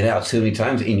 You have been out too many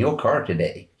times in your car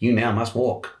today. You now must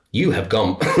walk. You have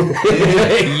gone.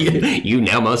 you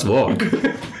now must walk.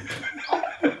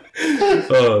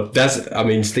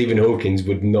 Stephen Hawking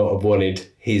would not have wanted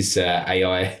his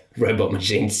AI robot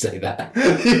machine to say that.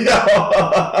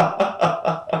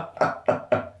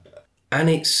 And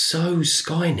it's so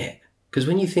Skynet. Because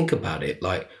when you think about it,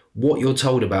 like what you're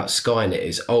told about Skynet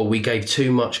is, we gave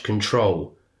too much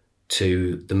control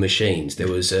to the machines. There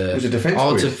was It was a defense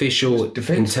artificial grid.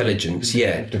 Defense intelligence. grid.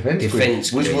 Yeah,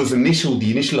 defense grid, which was the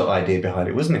initial idea behind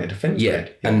it, wasn't it? A defense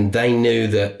grid. Yeah, and they knew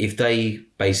that if they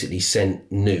basically sent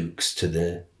nukes to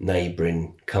the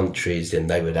neighbouring countries, then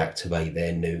they would activate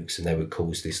their nukes and they would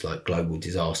cause this like global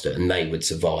disaster, and they would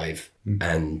survive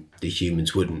and the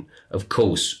humans wouldn't. Of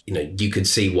course, you know, you could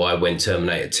see why when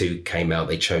Terminator 2 came out,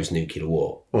 they chose nuclear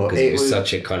war, because it was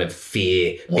such a kind of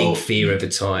big fear at the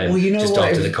time, just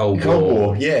after the Cold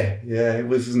War. Yeah, it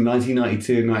was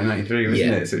 1992 and 1993,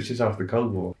 wasn't it? So it's just after the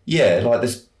Cold War. Yeah, like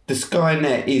the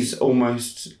Skynet is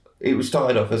almost, it was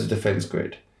started off as a defence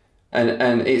grid.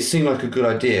 And it seemed like a good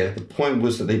idea. The point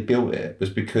was that they built it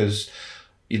was because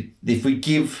if we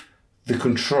give the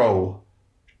control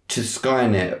to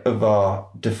Skynet of our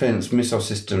defence missile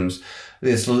systems,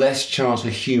 there's less chance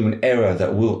of human error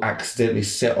that we'll accidentally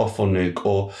set off a nuke,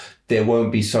 or there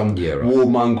won't be some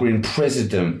warmongering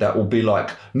president that will be like,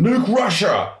 nuke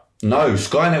Russia! No,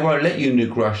 Skynet won't let you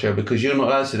nuke Russia because you're not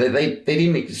allowed to. They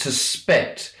didn't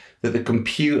suspect that the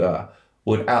computer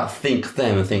would outthink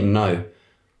them and think, no,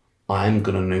 I'm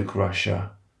going to nuke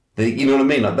Russia. You know what I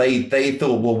mean? Like they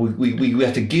thought, well, we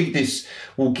have to give this,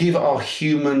 we'll give our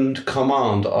human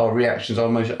command, our reactions, our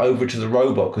emotions over to the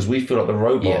robot because we feel like the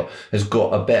robot has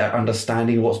got a better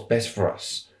understanding of what's best for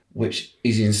us, which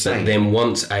is insane. But then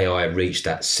once AI reached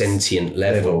that sentient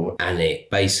level and it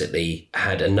basically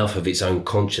had enough of its own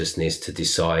consciousness to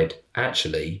decide,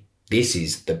 actually, this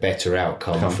is the better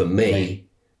outcome for me,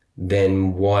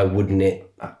 then why wouldn't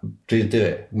it do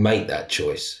it? Make that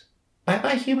choice?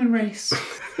 Bye-bye, human race.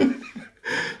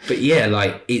 But yeah,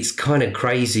 like, it's kind of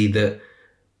crazy that,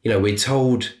 you know, we're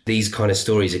told these kind of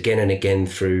stories again and again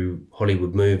through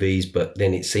Hollywood movies, but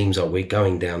then it seems like we're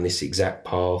going down this exact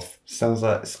path. Sounds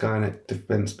like Skynet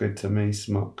defense grid to me,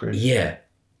 smart grid. Yeah.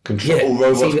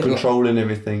 Robots controlling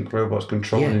everything. Robots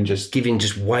controlling giving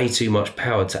just way too much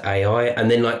power to AI.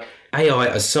 And then, like, AI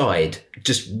aside,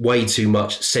 just way too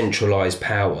much centralised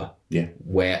power. Yeah.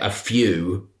 Where a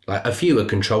few are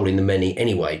controlling the many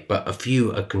anyway, but a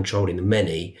few are controlling the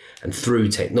many, and through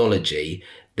technology,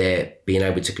 they're being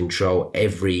able to control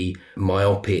every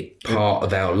myopic part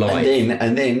of our life.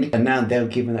 And now they're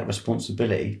given that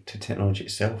responsibility to technology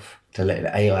itself, to let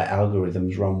the AI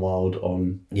algorithms run wild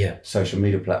on social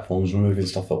media platforms, removing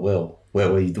stuff at will, where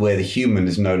the human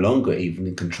is no longer even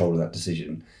in control of that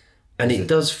decision. And it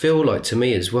does feel like, to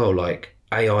me as well, like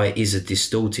AI is a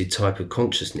distorted type of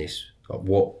consciousness. Like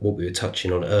what we were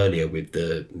touching on earlier with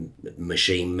the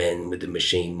machine men with the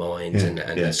machine minds and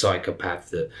the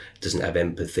psychopath that doesn't have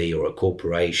empathy, or a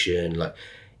corporation. Like,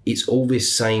 it's all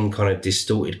this same kind of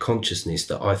distorted consciousness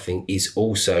that I think is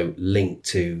also linked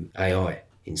to AI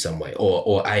in some way,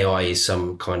 or AI is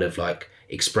some kind of like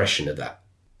expression of that.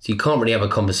 So you can't really have a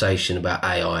conversation about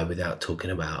AI without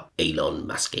talking about Ellon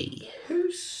Musk.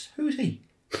 Who's he?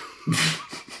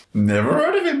 Never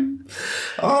heard of him.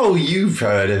 Oh, you've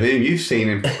heard of him. You've seen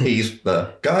him. He's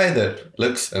the guy that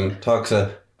looks and talks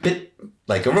a bit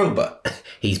like a robot.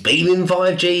 He's beaming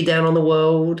 5G down on the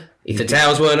world. If the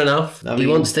towers weren't enough, he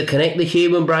wants to connect the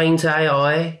human brain to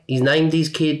AI. He's named his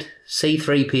kid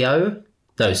C3PO.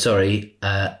 No, sorry,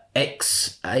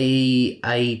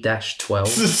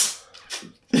 XAA-12.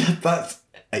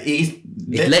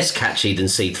 It's less catchy than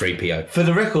C3PO. For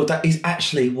the record, that is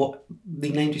actually what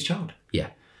they named his child. Yeah.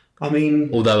 I mean...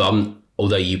 Although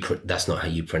that's not how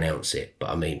you pronounce it,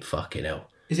 but I mean, fucking hell.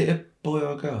 Is it a boy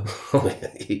or a girl?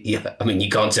 Yeah, I mean, you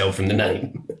can't tell from the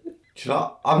name.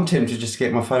 I'm tempted just to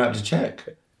get my phone out to check.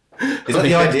 Is that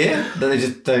the idea? That they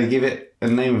just don't give it a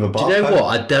name of a barcode? Do you know what?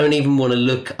 I don't even want to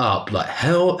look up, like,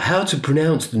 how to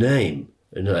pronounce the name.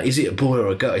 And like, is it a boy or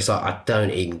a girl? It's like, I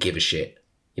don't even give a shit.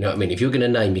 You know what I mean? If you're going to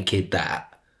name your kid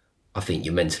that, I think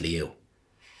you're mentally ill.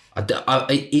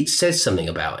 It says something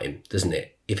about him, doesn't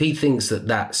it? If he thinks that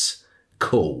that's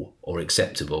cool or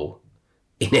acceptable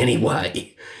in any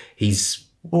way, he's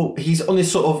on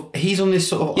this sort of. You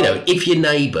know, if your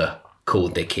neighbour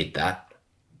called their kid that,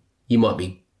 you might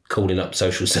be calling up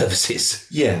social services.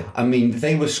 Yeah, I mean,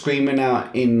 they were screaming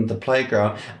out in the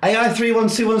playground,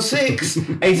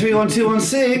 AI31216,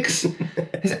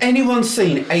 A31216. Has anyone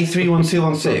seen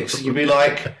A31216? You'd be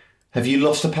like, have you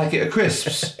lost a packet of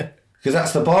crisps? Because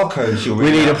that's the barcodes you're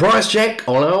reading. We need a price check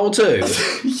on aisle 2.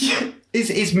 Yeah,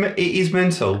 it is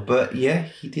mental, but yeah,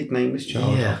 he did name his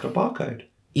child after a barcode.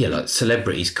 Yeah, like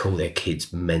celebrities call their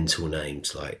kids mental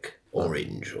names like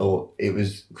Orange. Or it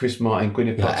was Chris Martin,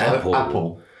 Gwyneth Paltrow,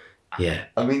 Apple. Yeah.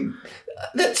 I mean,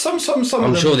 some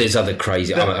I'm sure there's other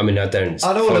crazy... I mean, I don't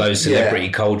follow celebrity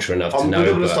culture enough to know.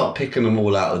 We're going to start picking them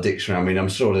all out of the dictionary. I mean, I'm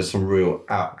sure there's some real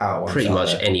out ones. Pretty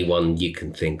much anyone you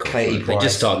can think of. Katie They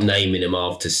just start naming them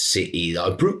after cities,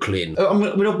 like Brooklyn. I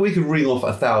mean, we could ring off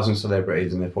 1,000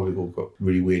 celebrities and they've probably all got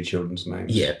really weird children's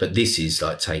names. Yeah, but this is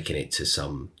like taking it to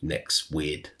some next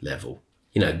weird level.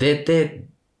 You know, they're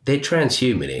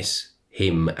transhumanists,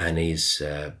 him and his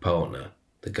partner,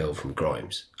 the girl from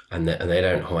Grimes, and they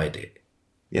don't hide it.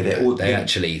 Yeah, they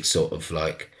actually sort of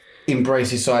like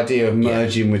embrace this idea of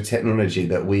merging with technology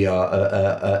that we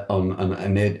are on,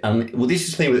 and well, this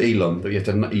is the thing with Ellon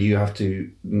that you have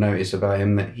to notice about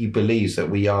him, that he believes that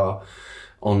we are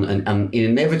on an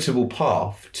inevitable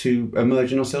path to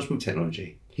emerging ourselves with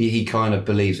technology. He kind of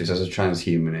believes this as a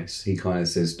transhumanist. He kind of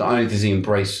says not only does he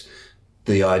embrace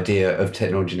the idea of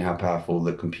technology and how powerful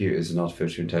the computers and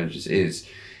artificial intelligence is,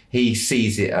 he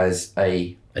sees it as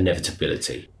a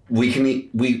inevitability.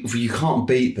 You can't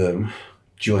beat them,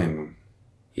 join them.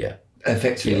 Yeah.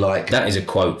 Effectively, like... That is a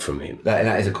quote from him.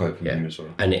 That is a quote from him as well.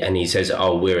 And he says,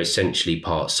 we're essentially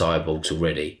part cyborgs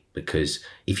already, because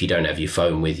if you don't have your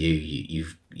phone with you,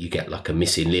 you get like a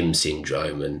missing limb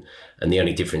syndrome, and the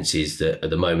only difference is that at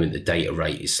the moment the data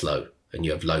rate is slow and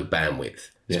you have low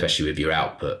bandwidth, especially with your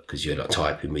output, because you're not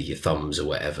typing with your thumbs or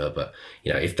whatever. But,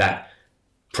 you know, if that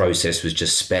process was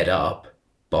just sped up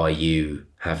by you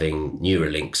having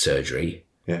Neuralink surgery,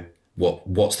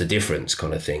 what's the difference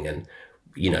kind of thing? And,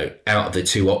 you know, out of the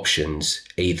two options,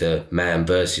 either man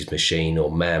versus machine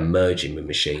or man merging with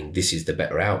machine, this is the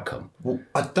better outcome. Well,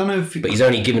 I don't know if... But he's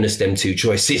only given us them two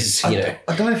choices, you know.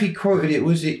 I don't know if he quoted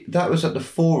it. That was at the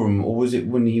forum, or was it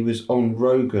when he was on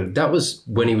Rogan? That was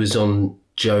when he was on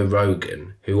Joe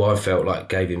Rogan, who I felt like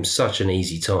gave him such an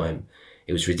easy time.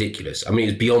 It was ridiculous. I mean,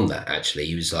 it was beyond that, actually.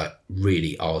 He was like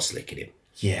really arse-licking him.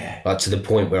 Yeah. Like to the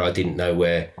point where I didn't know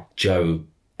where Joe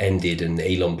ended and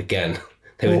Ellon began.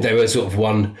 They were sort of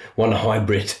one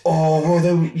hybrid. Oh,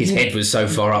 well, his head was so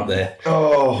far up there.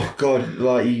 Oh, God,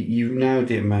 like you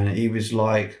nailed it, man. He was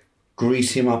like,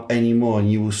 grease him up anymore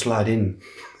and you will slide in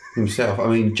himself. I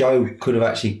mean, Joe could have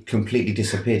actually completely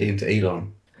disappeared into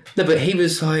Ellon. No, but he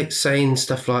was like saying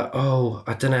stuff like,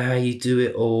 I don't know how you do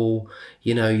it all.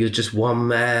 You know, you're just one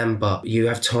man, but you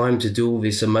have time to do all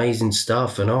this amazing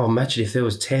stuff. And imagine if there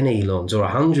was 10 Ellons or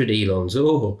 100 Ellons.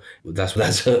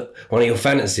 That's one of your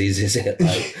fantasies, is it?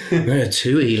 Like,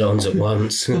 2 Ellons at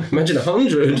once. Imagine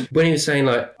 100. When he was saying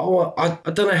like, I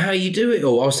don't know how you do it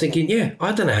all. I was thinking, yeah,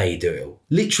 I don't know how you do it all.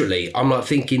 Literally, I'm like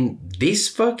thinking, this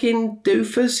fucking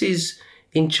doofus is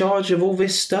in charge of all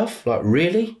this stuff? Like,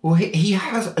 really? Well, he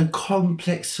has a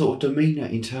complex sort of demeanour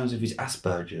in terms of his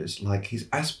Asperger's. Like, his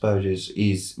Asperger's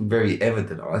is very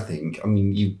evident, I think. I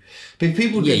mean,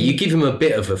 people... Yeah, you give him a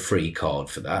bit of a free card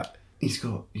for that. He's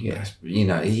got... Yeah. You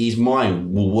know, his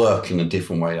mind will work in a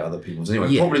different way to other people's.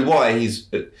 Anyway, probably why he's...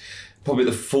 Probably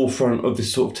at the forefront of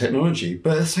this sort of technology.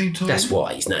 But at the same time... That's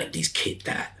why he's named his kid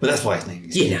that. But that's why he's named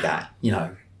his kid that. You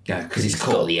know, because he's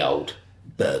got the old...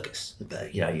 burgers.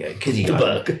 Because he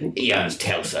owns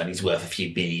Telsa and he's worth a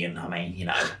few billion. I mean, you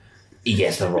know, he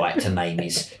gets the right to name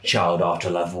his child after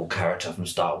a lovable character from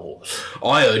Star Wars.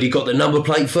 I heard he got the number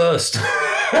plate first.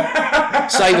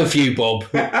 Save a few, Bob.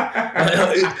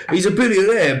 He's a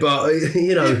billionaire, but,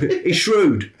 you know, he's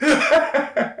shrewd.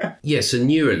 Yes, a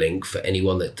Neuralink, for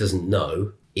anyone that doesn't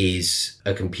know, is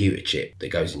a computer chip that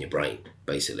goes in your brain,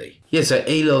 basically. Yeah, so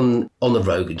Ellon, on the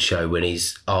Rogan show, when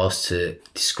he's asked to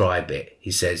describe it,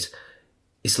 he says,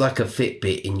 it's like a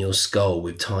Fitbit in your skull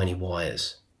with tiny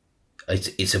wires.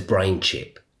 It's a brain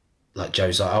chip. Like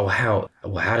Joe's like, how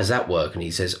does that work? And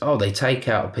he says, they take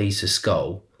out a piece of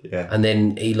skull. Yeah. And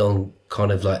then Ellon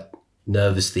kind of like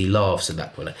nervously laughs at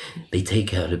that point. They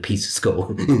take out a piece of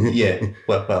skull. Yeah,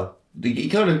 well.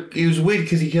 It was weird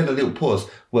because he had a little pause.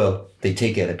 Well, they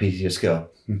take out a piece of your skull.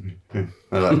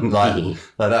 like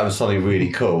that was something really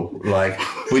cool. Like,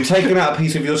 we're taking out a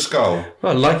piece of your skull.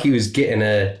 Well, like he was getting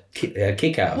a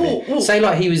kick out of it. Say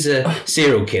like he was a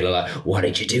serial killer. Like, what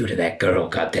did you do to that girl?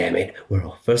 God damn it!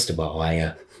 Well, first of all,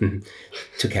 I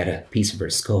took out a piece of her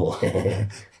skull.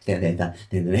 Then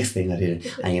the next thing I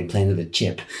did, I implanted a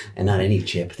chip, and not any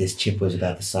chip. This chip was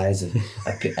about the size of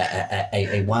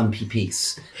a 1p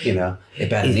piece, you know,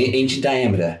 about an inch in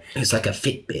diameter. It's like a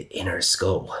Fitbit in her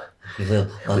skull, with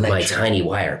my tiny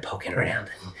wire poking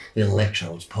around. Little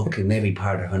electrodes poking every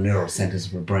part of her neural centers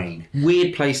of her brain.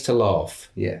 Weird place to laugh.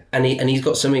 Yeah. And he's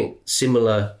got something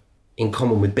similar in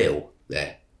common with Bill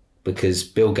there, because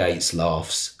Bill Gates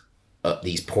laughs at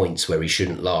these points where he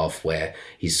shouldn't laugh, where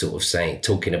he's sort of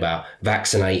talking about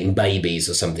vaccinating babies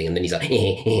or something, and then he's like,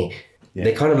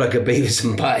 They're kind of like a Beavis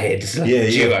and Butthead. It's like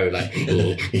a duo, like...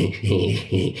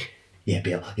 Yeah,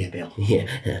 Bill. Yeah,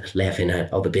 laughing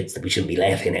at all the bits that we shouldn't be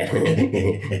laughing at.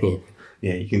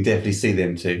 Yeah, you can definitely see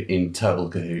them two in total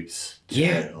cahoots.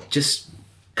 Yeah, just a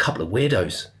couple of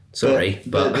weirdos. Sorry,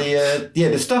 but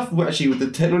the stuff actually with the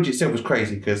technology itself was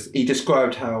crazy because he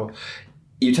described how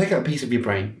you take out a piece of your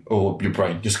brain or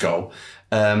your skull.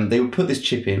 They would put this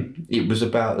chip in. It was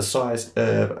about the size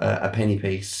of a penny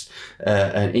piece,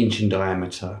 an inch in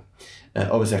diameter.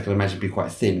 Obviously, I can imagine it'd be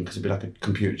quite thin because it'd be like a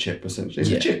computer chip, essentially.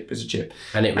 It's a chip.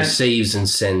 And it receives and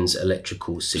sends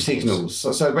electrical signals.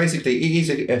 So basically, it is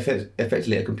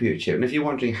effectively a computer chip. And if you're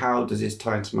wondering how does this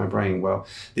tie into my brain, well,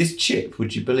 this chip,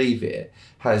 would you believe it,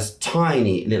 has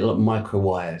tiny little micro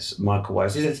wires.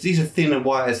 These are thinner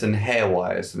wires than hair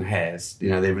wires and hairs.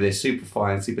 You know, they're super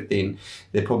fine, super thin.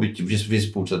 They're probably just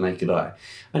visible to the naked eye.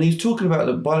 And he was talking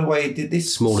about, by the way, he did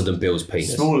this... Smaller than Bill's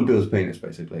penis. Smaller than Bill's penis,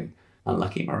 basically.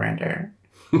 Unlucky Miranda.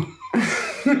 Is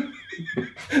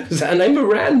that her name,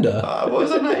 Miranda? What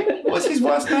was her name? What's his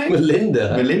wife's name?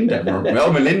 Melinda. Melinda.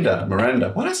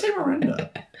 Miranda. Why did I say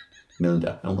Miranda?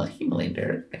 Melinda. Unlucky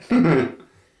Melinda.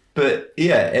 But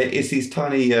yeah, it's these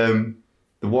tiny the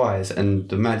wires, and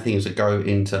the mad things that go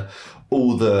into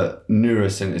all the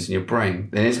neurocenters in your brain.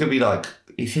 Then it's going to be like,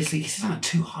 it's like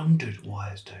 200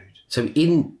 wires, dude. So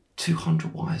in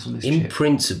 200 wires on this chip. In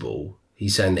principle,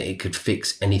 he's saying that it could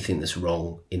fix anything that's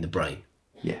wrong in the brain.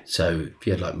 Yeah. So if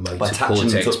you had like motor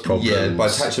cortex problems... Yeah, by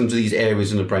attaching them to these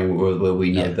areas in the brain where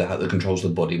we know that controls the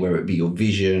body, whether it be your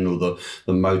vision or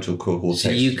the motor cortex. So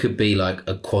you could be like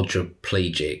a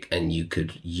quadriplegic and you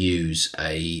could use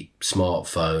a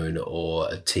smartphone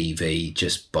or a TV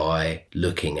just by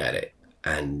looking at it,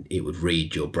 and it would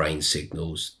read your brain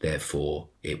signals. Therefore,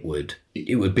 it would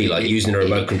be like using a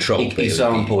remote control.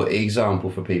 Example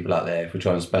for people out there, if we're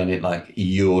trying to explain it, like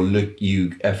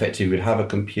you effectively would have a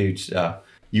computer.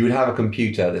 You would have a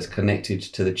computer that's connected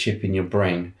to the chip in your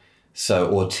brain,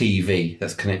 or TV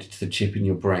that's connected to the chip in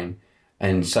your brain.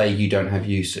 And say you don't have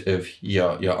use of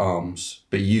your arms,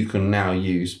 but you can now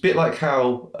use, a bit like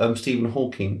how Stephen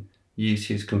Hawking used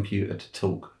his computer to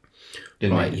talk.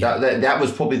 Didn't he? Yeah. That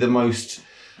was probably the most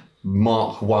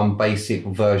Mark 1 basic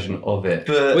version of it.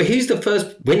 But he's the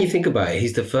first, when you think about it,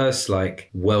 he's the first like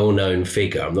well-known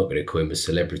figure. I'm not going to call him a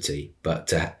celebrity,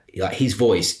 but like his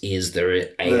voice is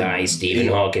the AI Stephen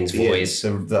Hawking's voice.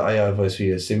 Yeah, the AI voice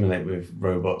we assimilate with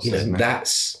robots. You know,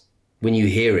 that's when you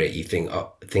hear it, you think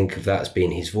of that as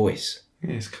being his voice.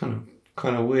 Yeah, it's kind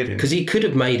of weird. Because he could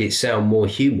have made it sound more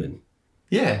human.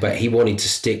 Yeah. But he wanted to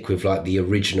stick with like the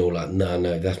original, like,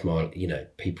 no, that's my,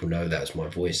 people know that's my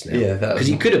voice now. Yeah. Because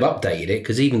he could have updated it,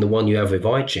 because even the one you have with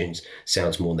iTunes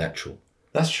sounds more natural.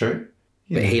 That's true.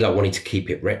 Yeah. But he wanted to keep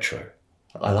it retro.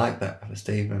 I like that for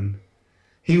Stephen.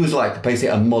 He was like basically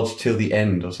a mod till the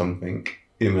end or something,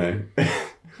 You're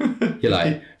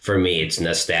like, for me, it's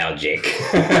nostalgic.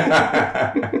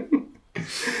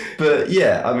 But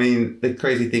yeah, I mean, the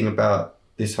crazy thing about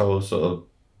this whole sort of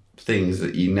thing is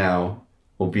that you now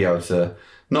will be able to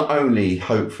not only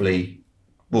hopefully,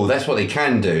 well, that's what they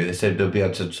can do. They said they'll be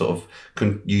able to sort of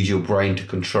use your brain to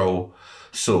control,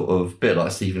 sort of, a bit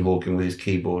like Stephen Hawking with his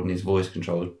keyboard and his voice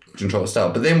control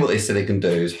style. But then what they said they can do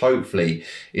is hopefully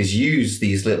use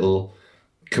these little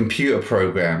computer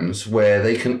programs where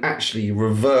they can actually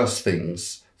reverse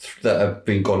things that have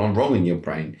been gone on wrong in your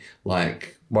brain.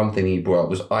 Like one thing he brought up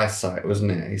was eyesight,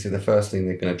 wasn't it? He said the first thing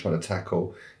they're going to try to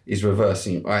tackle is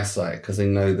reversing eyesight, because they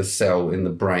know the cell in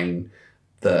the brain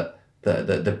that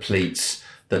depletes,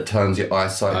 that turns your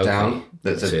eyesight down.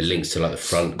 So it links to like the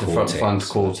front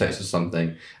cortex or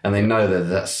something. And they know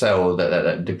that cell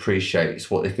that depreciates,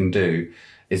 what they can do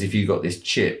is, if you've got this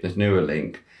chip, this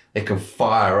Neuralink, they can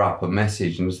fire up a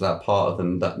message into that part of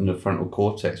them, that in the frontal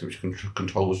cortex, which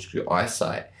controls your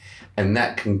eyesight. And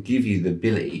that can give you the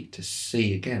ability to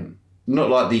see again. Not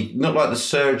like the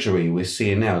surgery we're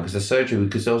seeing now, because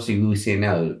obviously we're seeing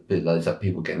now that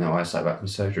people getting their eyesight back from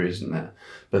surgery, isn't there?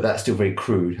 But that's still very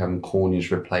crude, having corneas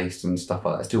replaced and stuff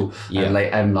like that. Still,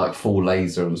 and like full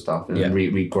laser and stuff, and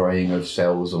regrowing of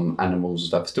cells on animals and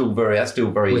stuff. That's still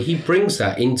very. Well, he brings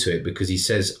that into it because he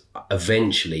says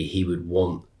eventually he would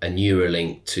want a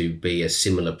Neuralink to be a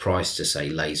similar price to, say,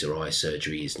 laser eye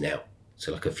surgery is now.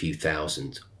 So like a few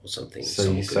thousand or something.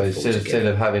 So instead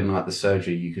of having like the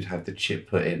surgery, you could have the chip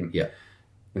put in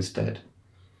instead.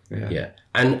 Yeah.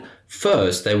 And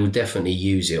first, they will definitely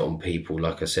use it on people,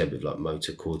 like I said, with like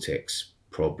motor cortex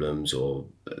problems, or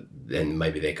then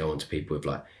maybe they go on to people with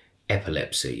like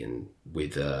epilepsy, and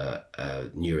with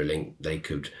Neuralink, they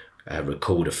could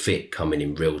record a fit coming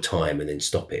in real time and then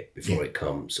stop it before it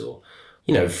comes. Or,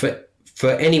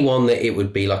 for anyone that it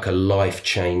would be like a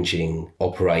life-changing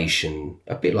operation,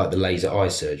 a bit like the laser eye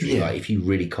surgery. Like if you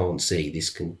really can't see, this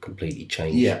can completely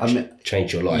change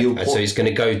your life. And so it's going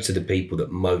to go to the people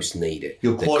that most need it,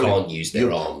 that can't use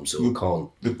their arms or can't.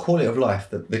 The quality of life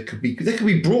that could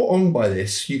be brought on by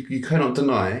this, you cannot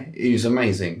deny, is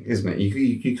amazing, isn't it?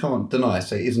 You can't deny.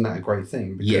 So isn't that a great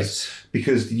thing?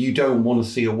 Because you don't want to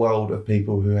see a world of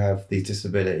people who have these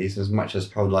disabilities as much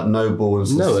as how like noble and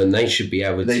and they should be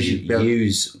able to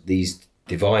use these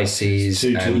devices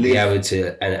and be able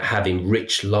to and have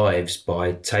enriched lives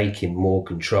by taking more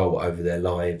control over their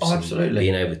lives. Oh, absolutely. And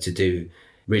being able to do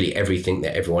really everything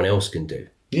that everyone else can do.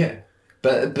 Yeah.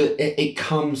 But it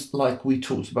comes, like we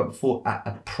talked about before, at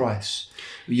a price.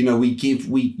 You know,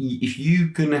 if you're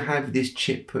going to have this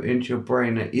chip put into your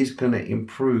brain that is going to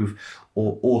improve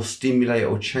or stimulate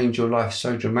or change your life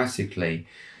so dramatically,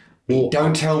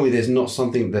 don't tell me there's not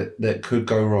something that could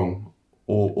go wrong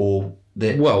or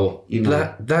that. Well, you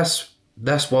know,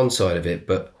 that's one side of it,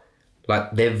 but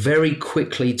like they're very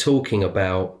quickly talking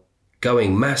about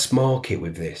going mass market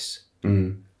with this.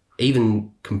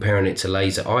 Even comparing it to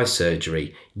laser eye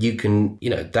surgery,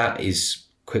 that is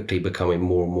quickly becoming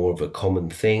more and more of a common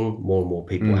thing. More and more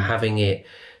people are having it.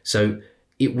 So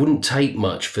it wouldn't take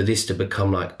much for this to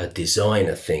become like a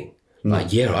designer thing.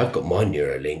 Like, I've got my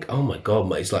Neuralink. Oh my God,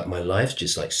 mate, it's like my life's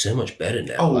just like so much better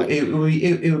now. Oh, like, it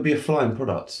would be a flying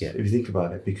product if you think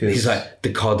about it. Because it's like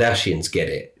the Kardashians get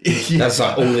it. That's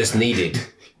like all that's needed.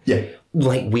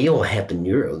 Like, we all have the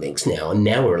Neuralinks now, and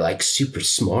now we're like super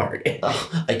smart.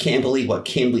 I can't believe what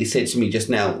Kimberly said to me just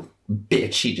now.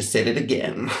 Bitch, she just said it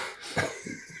again.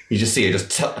 You just see her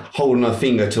just holding her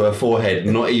finger to her forehead,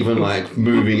 not even like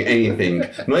moving anything,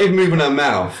 not even moving her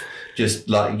mouth. Just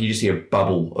like you just see a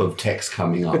bubble of text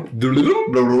coming up.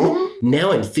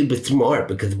 Now I'm super smart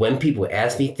because when people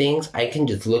ask me things, I can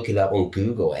just look it up on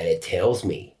Google and it tells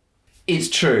me. It's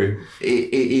true.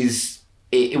 It is.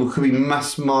 It could be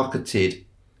mass marketed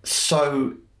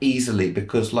so easily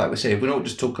because, like we said, we're not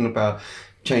just talking about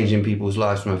changing people's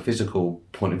lives from a physical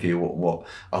point of view. What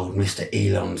Mr.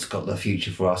 Ellon's got the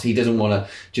future for us. He doesn't want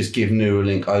to just give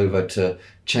Neuralink over to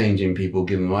changing people,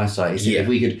 give them eyesight. He said if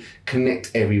we could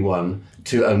connect everyone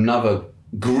to another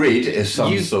grid of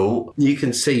some sort. You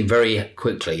can see very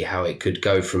quickly how it could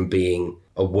go from being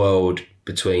a world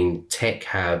between tech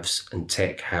haves and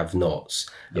tech have-nots,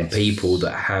 and people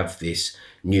that have this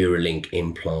Neuralink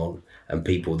implant and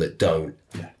people that don't.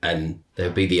 And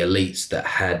there'd be the elites that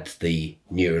had the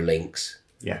Neuralinks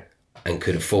and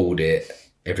could afford it.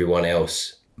 Everyone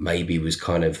else maybe was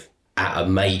kind of at a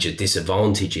major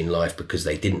disadvantage in life because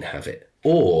they didn't have it.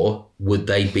 Or would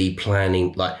they be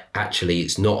planning, like, actually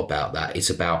it's not about that, it's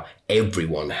about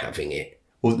everyone having it.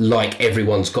 Like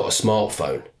everyone's got a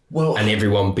smartphone. And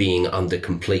everyone being under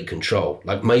complete control.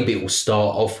 Like maybe it will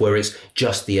start off where it's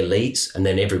just the elites and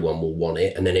then everyone will want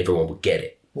it and then everyone will get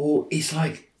it. Well, it's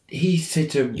like he said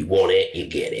to... You want it, you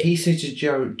get it. He said to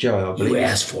Joe, I believe... You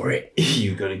asked for it.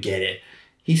 You got to get it.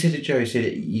 He said to Joe, he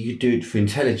said you could do it for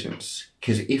intelligence.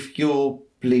 Because if you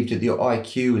believed that your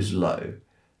IQ is low,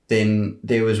 then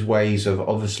there was ways of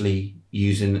obviously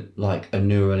using like a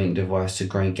Neuralink device to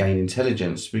gain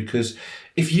intelligence. Because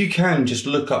if you can just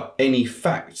look up any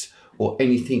fact or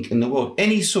anything in the world,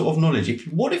 any sort of knowledge,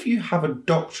 what if you have a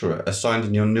doctorate assigned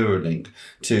in your Neuralink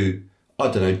to, I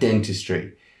don't know,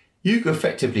 dentistry? You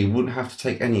effectively wouldn't have to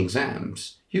take any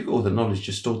exams. You've got all the knowledge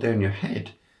just stored there in your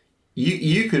head.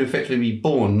 You could effectively be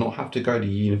born, not have to go to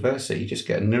university, just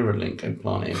get a Neuralink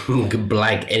implanted. You could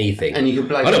blag anything. And you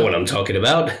could blag... I know what I'm talking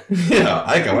about. Yeah,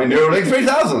 I got my Neuralink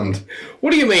 3000.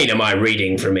 What do you mean, am I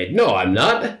reading from it? No, I'm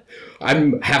not.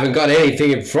 I haven't got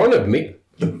anything in front of me.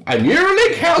 A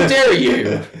Neuralink? How dare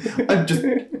you? I'm just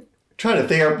trying to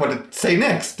think out what to say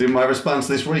next in my response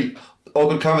to this really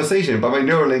awkward conversation, but my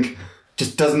Neuralink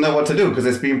just doesn't know what to do because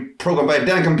it's being programmed by a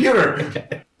damn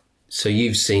computer. So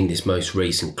you've seen this most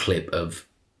recent clip of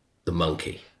the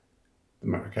monkey. The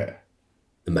Marrakech.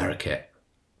 The Marrakech.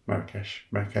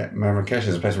 Marrakesh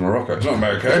is a place in Morocco. It's not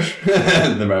Marrakesh.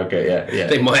 The Marrakech, yeah.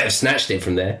 They might have snatched it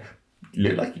from there.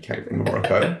 Looked like he came from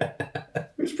Morocco. It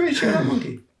was pretty chill, that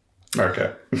monkey.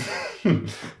 Marrakech.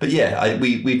 But yeah,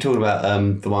 we talked about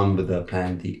the one with the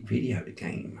planned video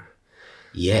game.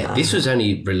 Yeah, this was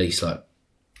only released like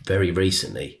very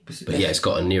recently. But yeah, it's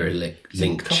got a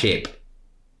Neuralink chip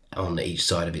on each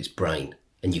side of its brain,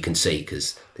 and you can see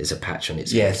because there's a patch on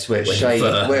its head. Where it's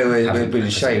shaved. Where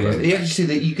it's shaved.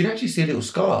 You can actually see a little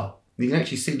scar. You can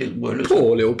actually see what it looks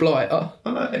Poor little blighter.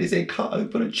 And his head cut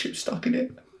open and chip stuck in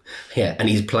it. Yeah, and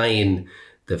he's playing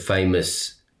the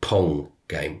famous Pong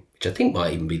game, which I think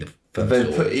might even be the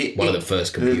one of the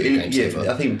first computer games ever.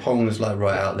 I think Pong was like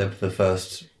right out there for the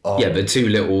first. The two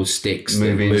little sticks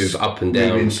that move up and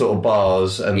down, moving sort of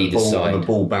bars, and the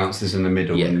ball bounces in the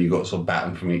middle, and you got sort of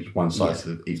batting from one side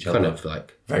to each other. Kind of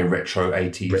like very retro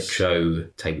 80s. Retro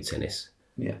table tennis.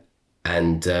 Yeah.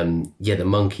 And the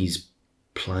monkey's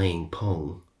playing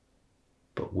Pong,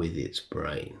 but with its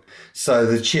brain. So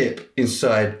the chip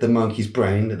inside the monkey's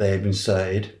brain that they have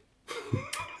inside.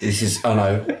 I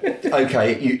know.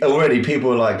 Okay, already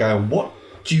people are like going, what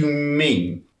do you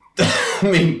mean? I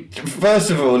mean,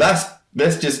 first of all, let's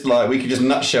just like, we could just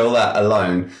nutshell that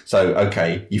alone. So,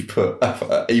 okay, you put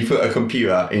a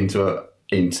computer into a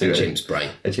chip's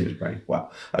brain. A chip's brain. Wow.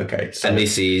 Okay. So, and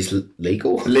this is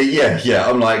legal? Yeah.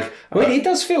 I'm like, I mean, it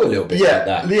does feel a little bit like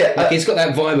that. Yeah. Like it's got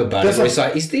that vibe about it. Where it's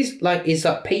like, is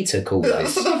that Peter called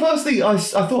this? That's the first thing I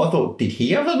thought, did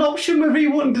he have an option whether he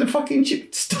wanted the fucking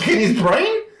chip stuck in his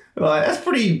brain? Like,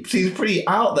 seems pretty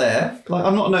out there. Like,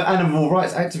 I'm not an animal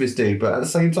rights activist dude, but at the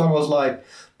same time I was like,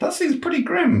 that seems pretty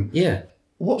grim. Yeah.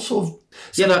 What sort of...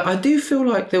 I do feel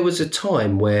like there was a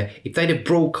time where if they'd have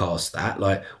broadcast that,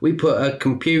 like, we put a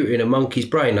computer in a monkey's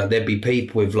brain, like, there'd be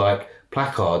people with, like,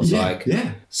 placards,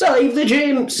 save the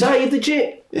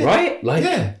gym, right?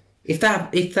 Like, if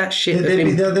that shit had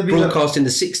been broadcast in the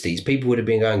 60s, people would have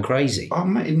been going crazy. Oh,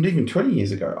 mate, even 20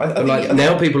 years ago.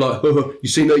 Now people are like, you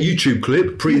seen that YouTube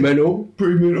clip? Pre-mental?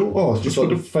 Oh, it's just like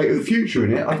the fate of the future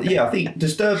in it. I think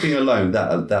disturbing alone,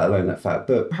 that fact.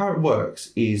 But how it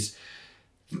works is...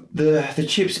 The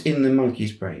chip's in the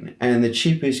monkey's brain, and the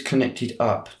chip is connected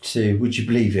up to, would you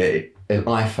believe it, an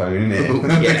iPhone, isn't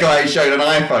it? The guy showed an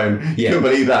iPhone. You couldn't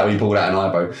believe that when he pulled out an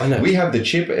iPhone. I know. We have the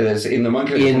chip that's in the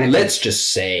monkey. Let's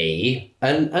just say,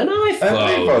 an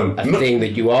iPhone. A thing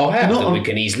that you all have that we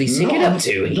can easily sync it up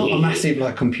to. Not a massive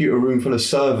like computer room full of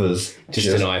servers. Just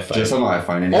an iPhone. Just an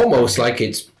iPhone. Innit? Almost like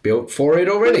it's built for it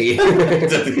already.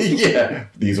 Yeah.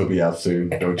 These will be out soon.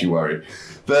 Don't you worry.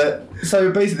 But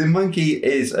so basically, the monkey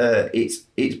is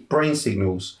its brain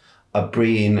signals are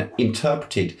being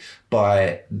interpreted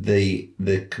by the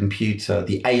computer,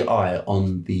 the AI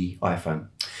on the iPhone,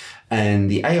 and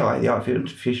the AI, the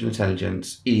artificial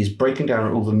intelligence, is breaking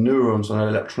down all the neurons and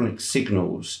electronic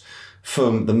signals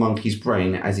from the monkey's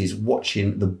brain as he's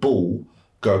watching the ball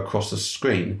go across the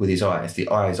screen with his eyes. The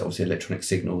eyes are obviously electronic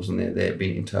signals, and they're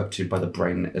being interpreted by the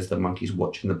brain as the monkey's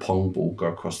watching the pong ball go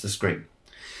across the screen.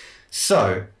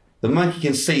 So the monkey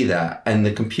can see that, and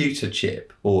the computer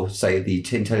chip, or say the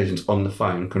intelligence on the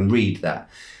phone, can read that.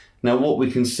 Now, what we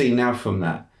can see now from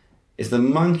that is the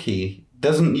monkey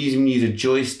doesn't even use a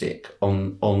joystick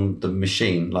on the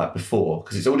machine like before,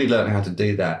 because it's already learned how to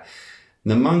do that.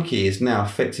 The monkey is now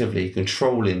effectively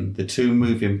controlling the two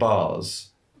moving bars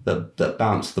that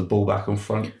bounce the ball back and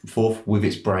forth with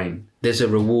its brain. There's a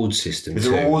reward system. There's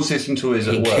a reward system to it as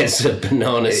well. He gets a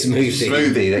banana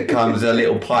smoothie that comes a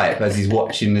little pipe as he's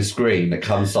watching the screen that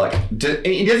comes like...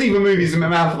 He doesn't even move his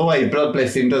mouth out of the way, blood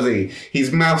bless him, does he?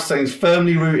 His mouth stays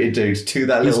firmly rooted, dude, to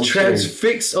that little screen. He's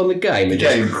transfixed on the game.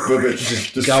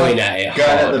 Just going at it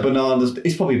going at the bananas.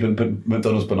 It's probably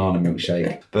McDonald's banana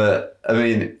milkshake. But, I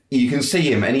mean, you can see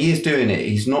him, and he is doing it.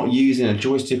 He's not using a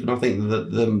joystick, and I think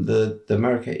the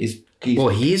America is... Well,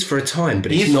 he is for a time,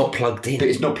 but he's not plugged in. But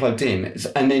it's not plugged in,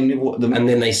 and then and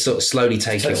then they sort of slowly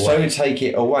take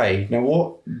it away. Now,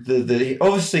 what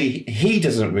obviously he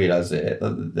doesn't realise it.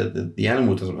 The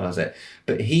animal doesn't realise it,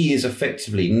 but he is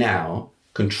effectively now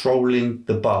controlling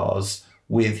the bars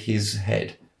with his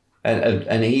head,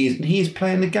 and he's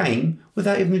playing the game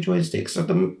without even the joystick.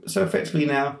 So effectively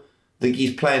now.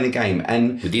 He's playing the game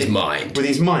and with his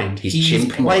mind.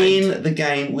 He's playing the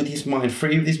game with his mind,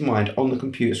 free with his mind on the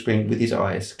computer screen with his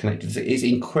eyes connected. It's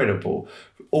incredible.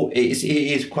 It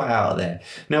is quite out there.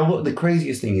 Now, what the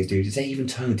craziest thing is, dude, is they even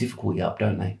turn the difficulty up,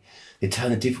 don't they? They turn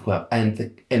the difficulty up, and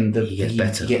he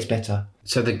gets better.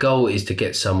 So the goal is to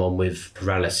get someone with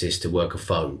paralysis to work a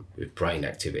phone with brain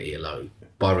activity alone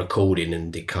by recording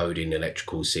and decoding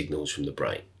electrical signals from the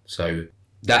brain. So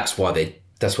that's what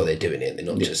they're doing it. They're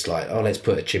not just like, let's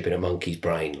put a chip in a monkey's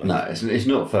brain. Like, no, it's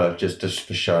not for just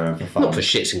for show and for fun. Not for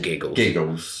shits and giggles.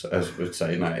 Giggles, as we would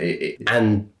say. No,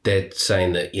 and they're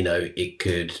saying that it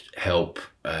could help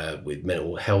with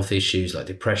mental health issues like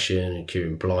depression and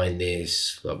curing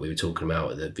blindness, like we were talking about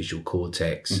with the visual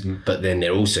cortex. Mm-hmm. But then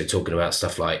they're also talking about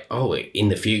stuff like, in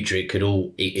the future it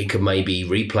could maybe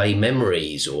replay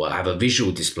memories or have a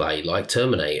visual display like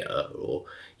Terminator, or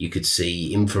you could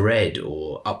see infrared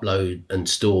or upload and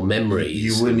store memories.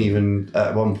 You wouldn't even,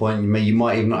 at one point, you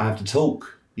might even not have to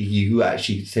talk. You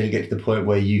actually get to the point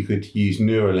where you could use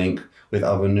Neuralink with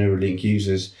other Neuralink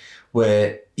users,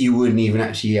 where you wouldn't even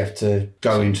actually have to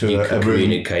go into you a could room.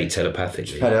 communicate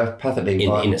telepathically.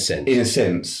 In a sense. In a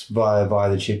sense, via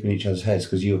the chip in each other's heads,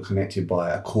 because you're connected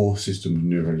by a core system of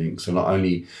Neuralink. So not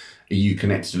only are you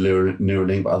connected to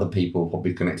Neuralink, but other people are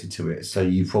probably connected to it. So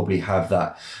you probably have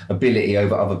that ability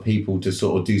over other people to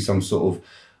sort of do some sort of,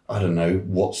 I don't know,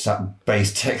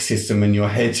 WhatsApp-based text system in your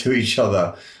head to each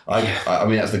other. I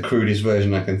mean, that's the crudest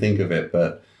version I can think of it,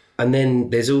 but... And then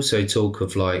there's also talk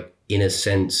of, like, in a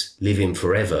sense, living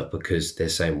forever, because they're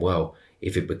saying, well,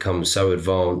 if it becomes so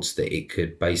advanced that it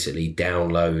could basically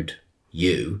download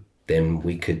you, then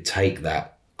we could take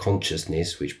that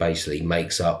consciousness, which basically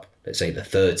makes up, let's say, the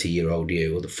 30-year-old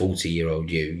you or the 40-year-old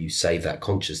you save that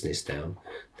consciousness down.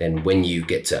 Then when you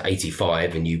get to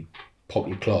 85 and you pop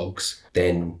your clogs,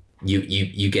 then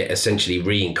you get essentially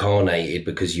reincarnated,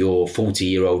 because your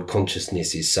 40-year-old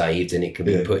consciousness is saved, and it can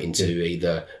be put into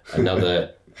either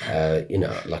another,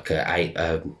 like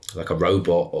a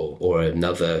robot or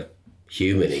another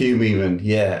human.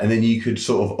 And then you could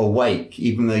sort of awake,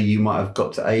 even though you might have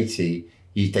got to 80,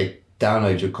 they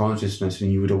download your consciousness,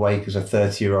 and you would awake as a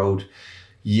 30-year-old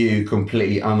you,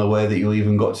 completely unaware that you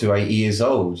even got to 80 years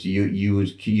old.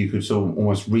 You could sort of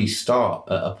almost restart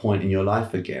at a point in your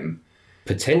life again.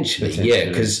 Potentially. Yeah,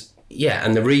 because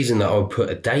and the reason that I would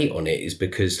put a date on it is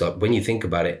because, like, when you think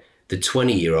about it, the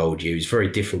 20-year-old you is very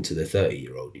different to the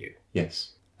 30-year-old you.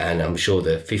 Yes. And I'm sure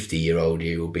the 50-year-old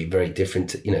you will be very different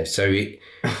to, so you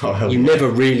never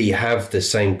really have the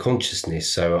same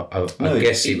consciousness. So I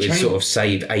guess it would sort of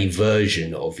save a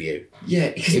version of you.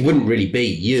 Yeah. It wouldn't really be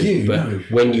you, but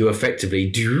when you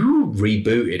effectively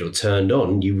rebooted or turned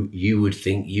on, you would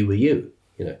think you were you,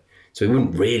 So it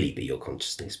wouldn't really be your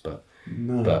consciousness, but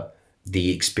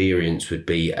the experience would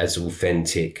be as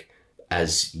authentic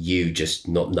as you just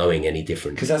not knowing any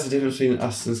different. Because that's the difference between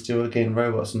us and still, again,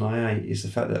 robots and IA, is the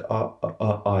fact that our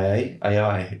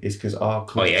AI is because our...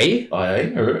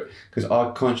 Because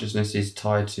our consciousness is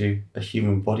tied to a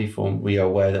human body form. We are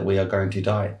aware that we are going to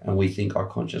die, and we think our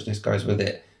consciousness goes with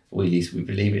it. Or at least we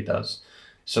believe it does.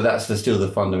 So that's still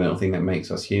the fundamental thing that makes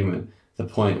us human. The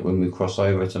point when we cross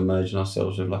over to merging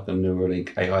ourselves with like a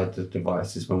Neuralink AI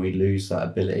device is when we lose that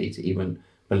ability to even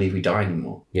believe we die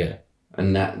anymore. Yeah.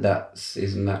 And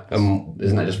isn't that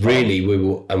just really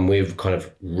we're kind of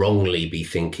wrongly be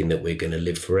thinking that we're going to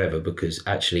live forever, because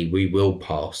actually we will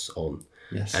pass on.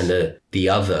 Yes. And the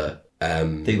other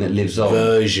thing that lives on,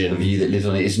 version of you that lives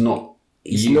on it, is not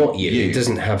you. It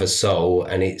doesn't have a soul,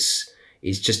 and it's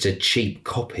just a cheap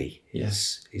copy.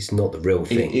 Yes. It's not the real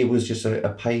thing. It was just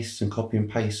a paste and copy and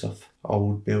paste off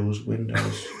old Bill's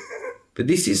Windows. But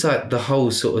this is like the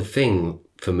whole sort of thing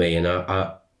for me, and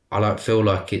I feel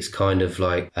like it's kind of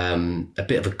like a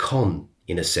bit of a con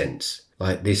in a sense.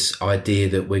 Like this idea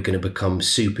that we're going to become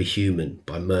superhuman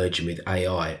by merging with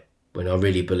AI, when I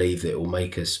really believe that it will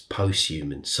make us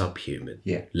post-human, subhuman,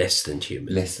 less than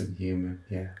human. Less than human,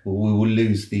 yeah. Well, we will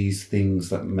lose these things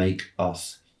that make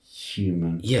us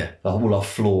human. Yeah. All our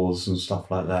flaws and stuff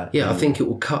like that. Yeah, I think it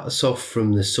will cut us off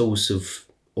from the source of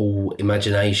all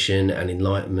imagination and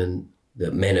enlightenment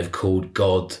that men have called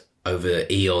God over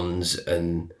eons.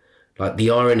 And like the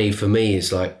irony for me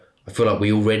is like, I feel like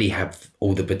we already have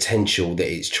all the potential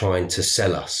that it's trying to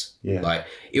sell us. Yeah. Like,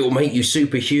 it will make you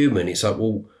superhuman. It's like,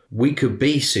 well, we could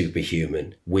be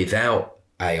superhuman without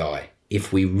AI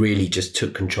if we really just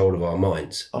took control of our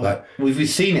minds. We've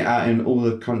seen it out in all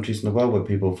the countries in the world where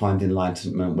people find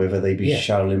enlightenment, whether they be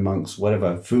Shaolin monks,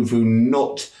 whatever, through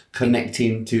not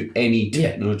connecting to any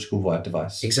technological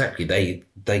device. Exactly.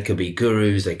 They could be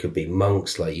gurus, they could be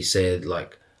monks, like you said,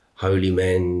 like holy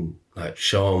men, like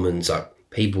shamans, like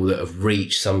people that have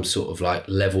reached some sort of like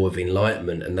level of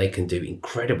enlightenment, and they can do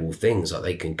incredible things. Like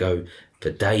they can go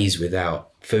for days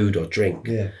without food or drink.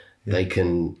 Yeah. They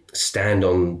can stand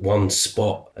on one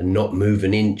spot and not move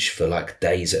an inch for like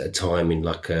days at a time in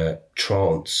like a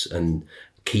trance and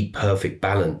keep perfect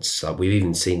balance. Like we've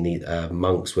even seen the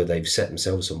monks where they've set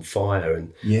themselves on fire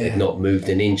and they've not moved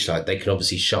an inch. Like they can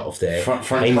obviously shut off their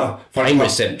pain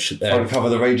reception. Front cover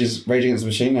the Rage Against the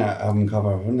Machine album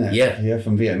cover, wasn't it? Yeah,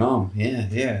 from Vietnam.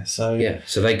 So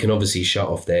they can obviously shut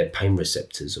off their pain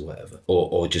receptors or whatever,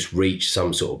 or just reach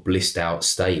some sort of blissed out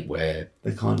state where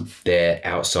they're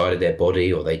outside of their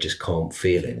body, or they just can't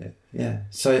feel it. Yeah.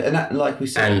 So and that, like we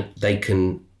said, and they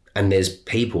can, and there's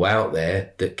people out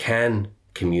there that can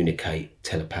communicate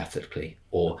telepathically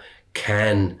or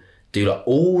can do like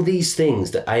all these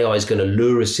things that AI is going to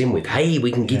lure us in with. Hey,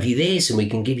 we can give you this and we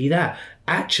can give you that.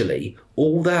 Actually,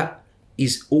 all that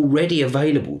is already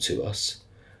available to us,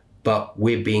 but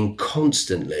we're being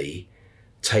constantly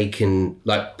taken,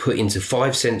 like put into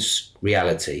 5 sense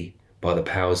reality by the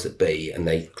powers that be, and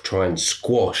they try and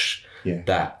squash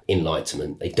that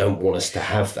enlightenment. They don't want us to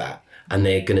have that. And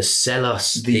they're going to sell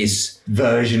us this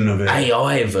version of it,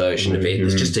 AI version of it.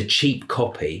 It's just a cheap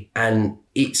copy. And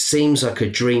it seems like a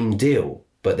dream deal,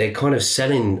 but they're kind of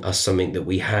selling us something that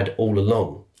we had all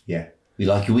along. Yeah.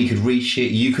 Like, we could reach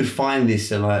it. You could find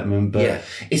this enlightenment, but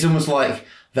it's almost like,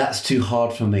 that's too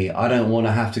hard for me. I don't want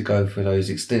to have to go for those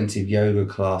extensive yoga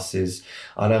classes.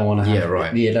 I don't want to have... Yeah,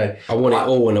 right. You know, I want it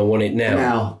all and I want it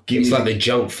now. It's like the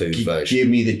junk food version. Give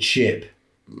me the chip.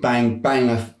 Bang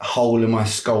a hole in my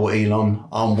skull, Ellon.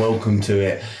 I'm welcome to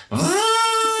it.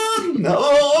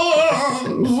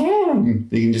 You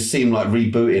can just see him like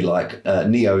rebooted, like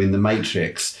Neo in the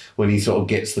Matrix, when he sort of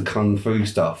gets the kung fu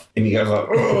stuff, and he goes like,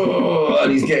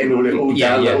 and he's getting all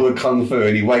the kung fu,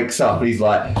 and he wakes up and he's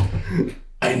like,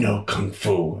 I know kung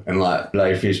fu, and like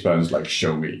Larry Fishbone's like,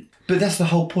 show me. But that's the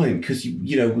whole point, because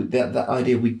you know that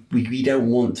idea we don't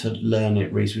want to learn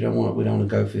it, Reese. We don't want to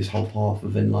go for this whole path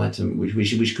of enlightenment,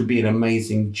 which could be an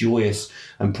amazing, joyous,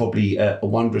 and probably a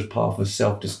wondrous path of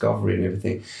self-discovery and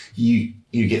everything. You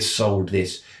get sold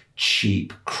this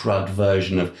cheap crud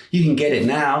version of, you can get it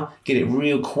now, get it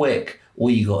real quick. All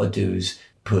you got to do is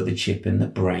put the chip in the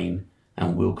brain,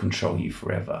 and we'll control you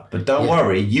forever. But don't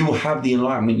worry, you will have the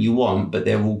enlightenment you want, but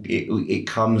it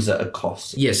comes at a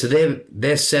cost. Yeah, so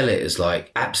they sell it as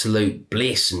like absolute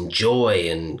bliss and joy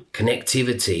and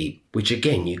connectivity, which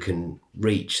again you can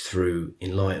reach through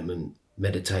enlightenment,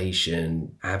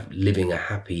 meditation, living a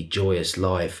happy, joyous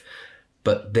life.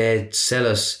 But they sell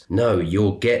us, no,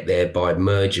 you'll get there by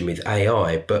merging with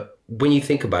AI. But when you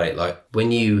think about it, like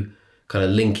when you kind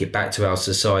of link it back to our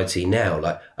society now,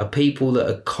 like, are people that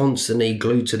are constantly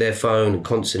glued to their phone and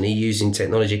constantly using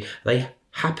technology, are they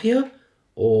happier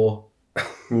or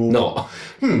not?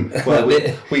 Well,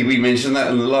 we mentioned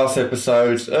that in the last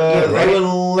episode. They were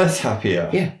less happier.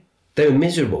 Yeah, they were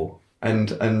miserable. And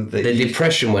their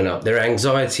depression went up, their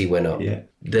anxiety went up. Yeah.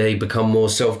 They become more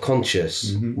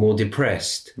self-conscious, more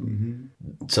depressed.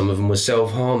 Some of them were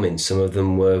self-harming, some of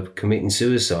them were committing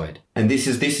suicide. And this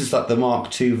is like the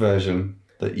Mark II version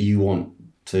that you want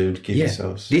to give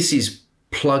yourselves. This is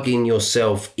plugging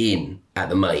yourself in at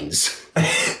the mains.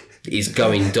 It's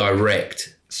going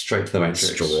direct. Straight to the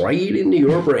matrix. Straight into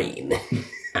your brain.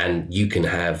 And you can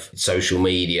have social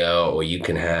media, or you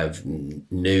can have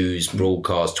news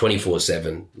broadcast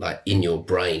 24/7, like in your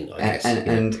brain, I guess.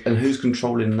 And who's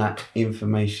controlling that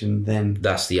information then?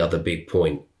 That's the other big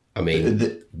point. I mean,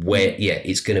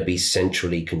 it's going to be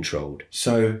centrally controlled.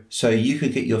 So you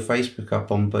could get your Facebook up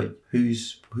on, but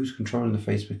who's controlling the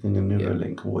Facebook and the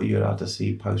Neuralink? What are you allowed to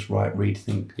see, post, write, read,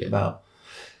 think about?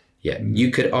 Yeah,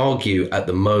 you could argue at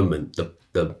the moment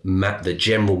the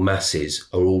general masses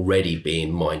are already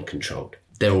being mind controlled.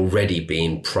 They're already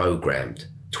being programmed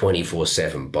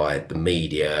 24/7 by the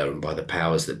media and by the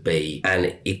powers that be.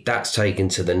 And if that's taken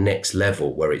to the next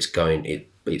level where it's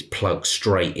plugged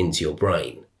straight into your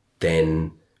brain,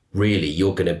 then really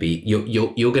you're going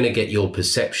to get your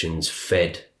perceptions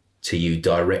fed to you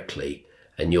directly,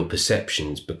 and your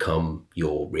perceptions become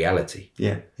your reality.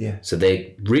 Yeah. So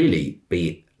they're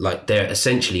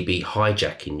essentially be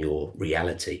hijacking your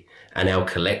reality and our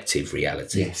collective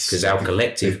reality. Yes. Because our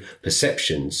collective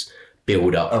perceptions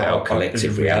build up our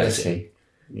collective reality.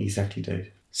 Exactly,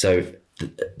 dude. So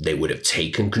they would have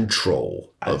taken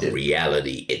control of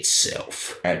reality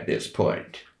itself. At this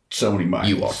point, so many minds.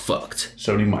 You are fucked.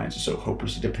 So many minds are so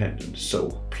hopelessly dependent,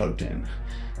 so plugged in,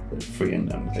 that freeing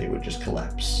them, they would just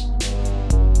collapse.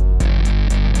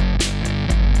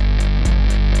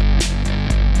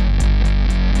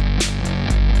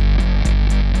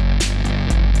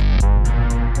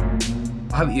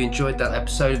 I hope you enjoyed that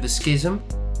episode of The Schism.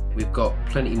 We've got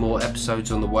plenty more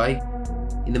episodes on the way.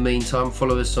 In the meantime,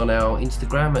 follow us on our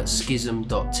Instagram at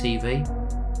schism.tv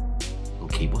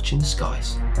and keep watching the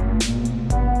skies.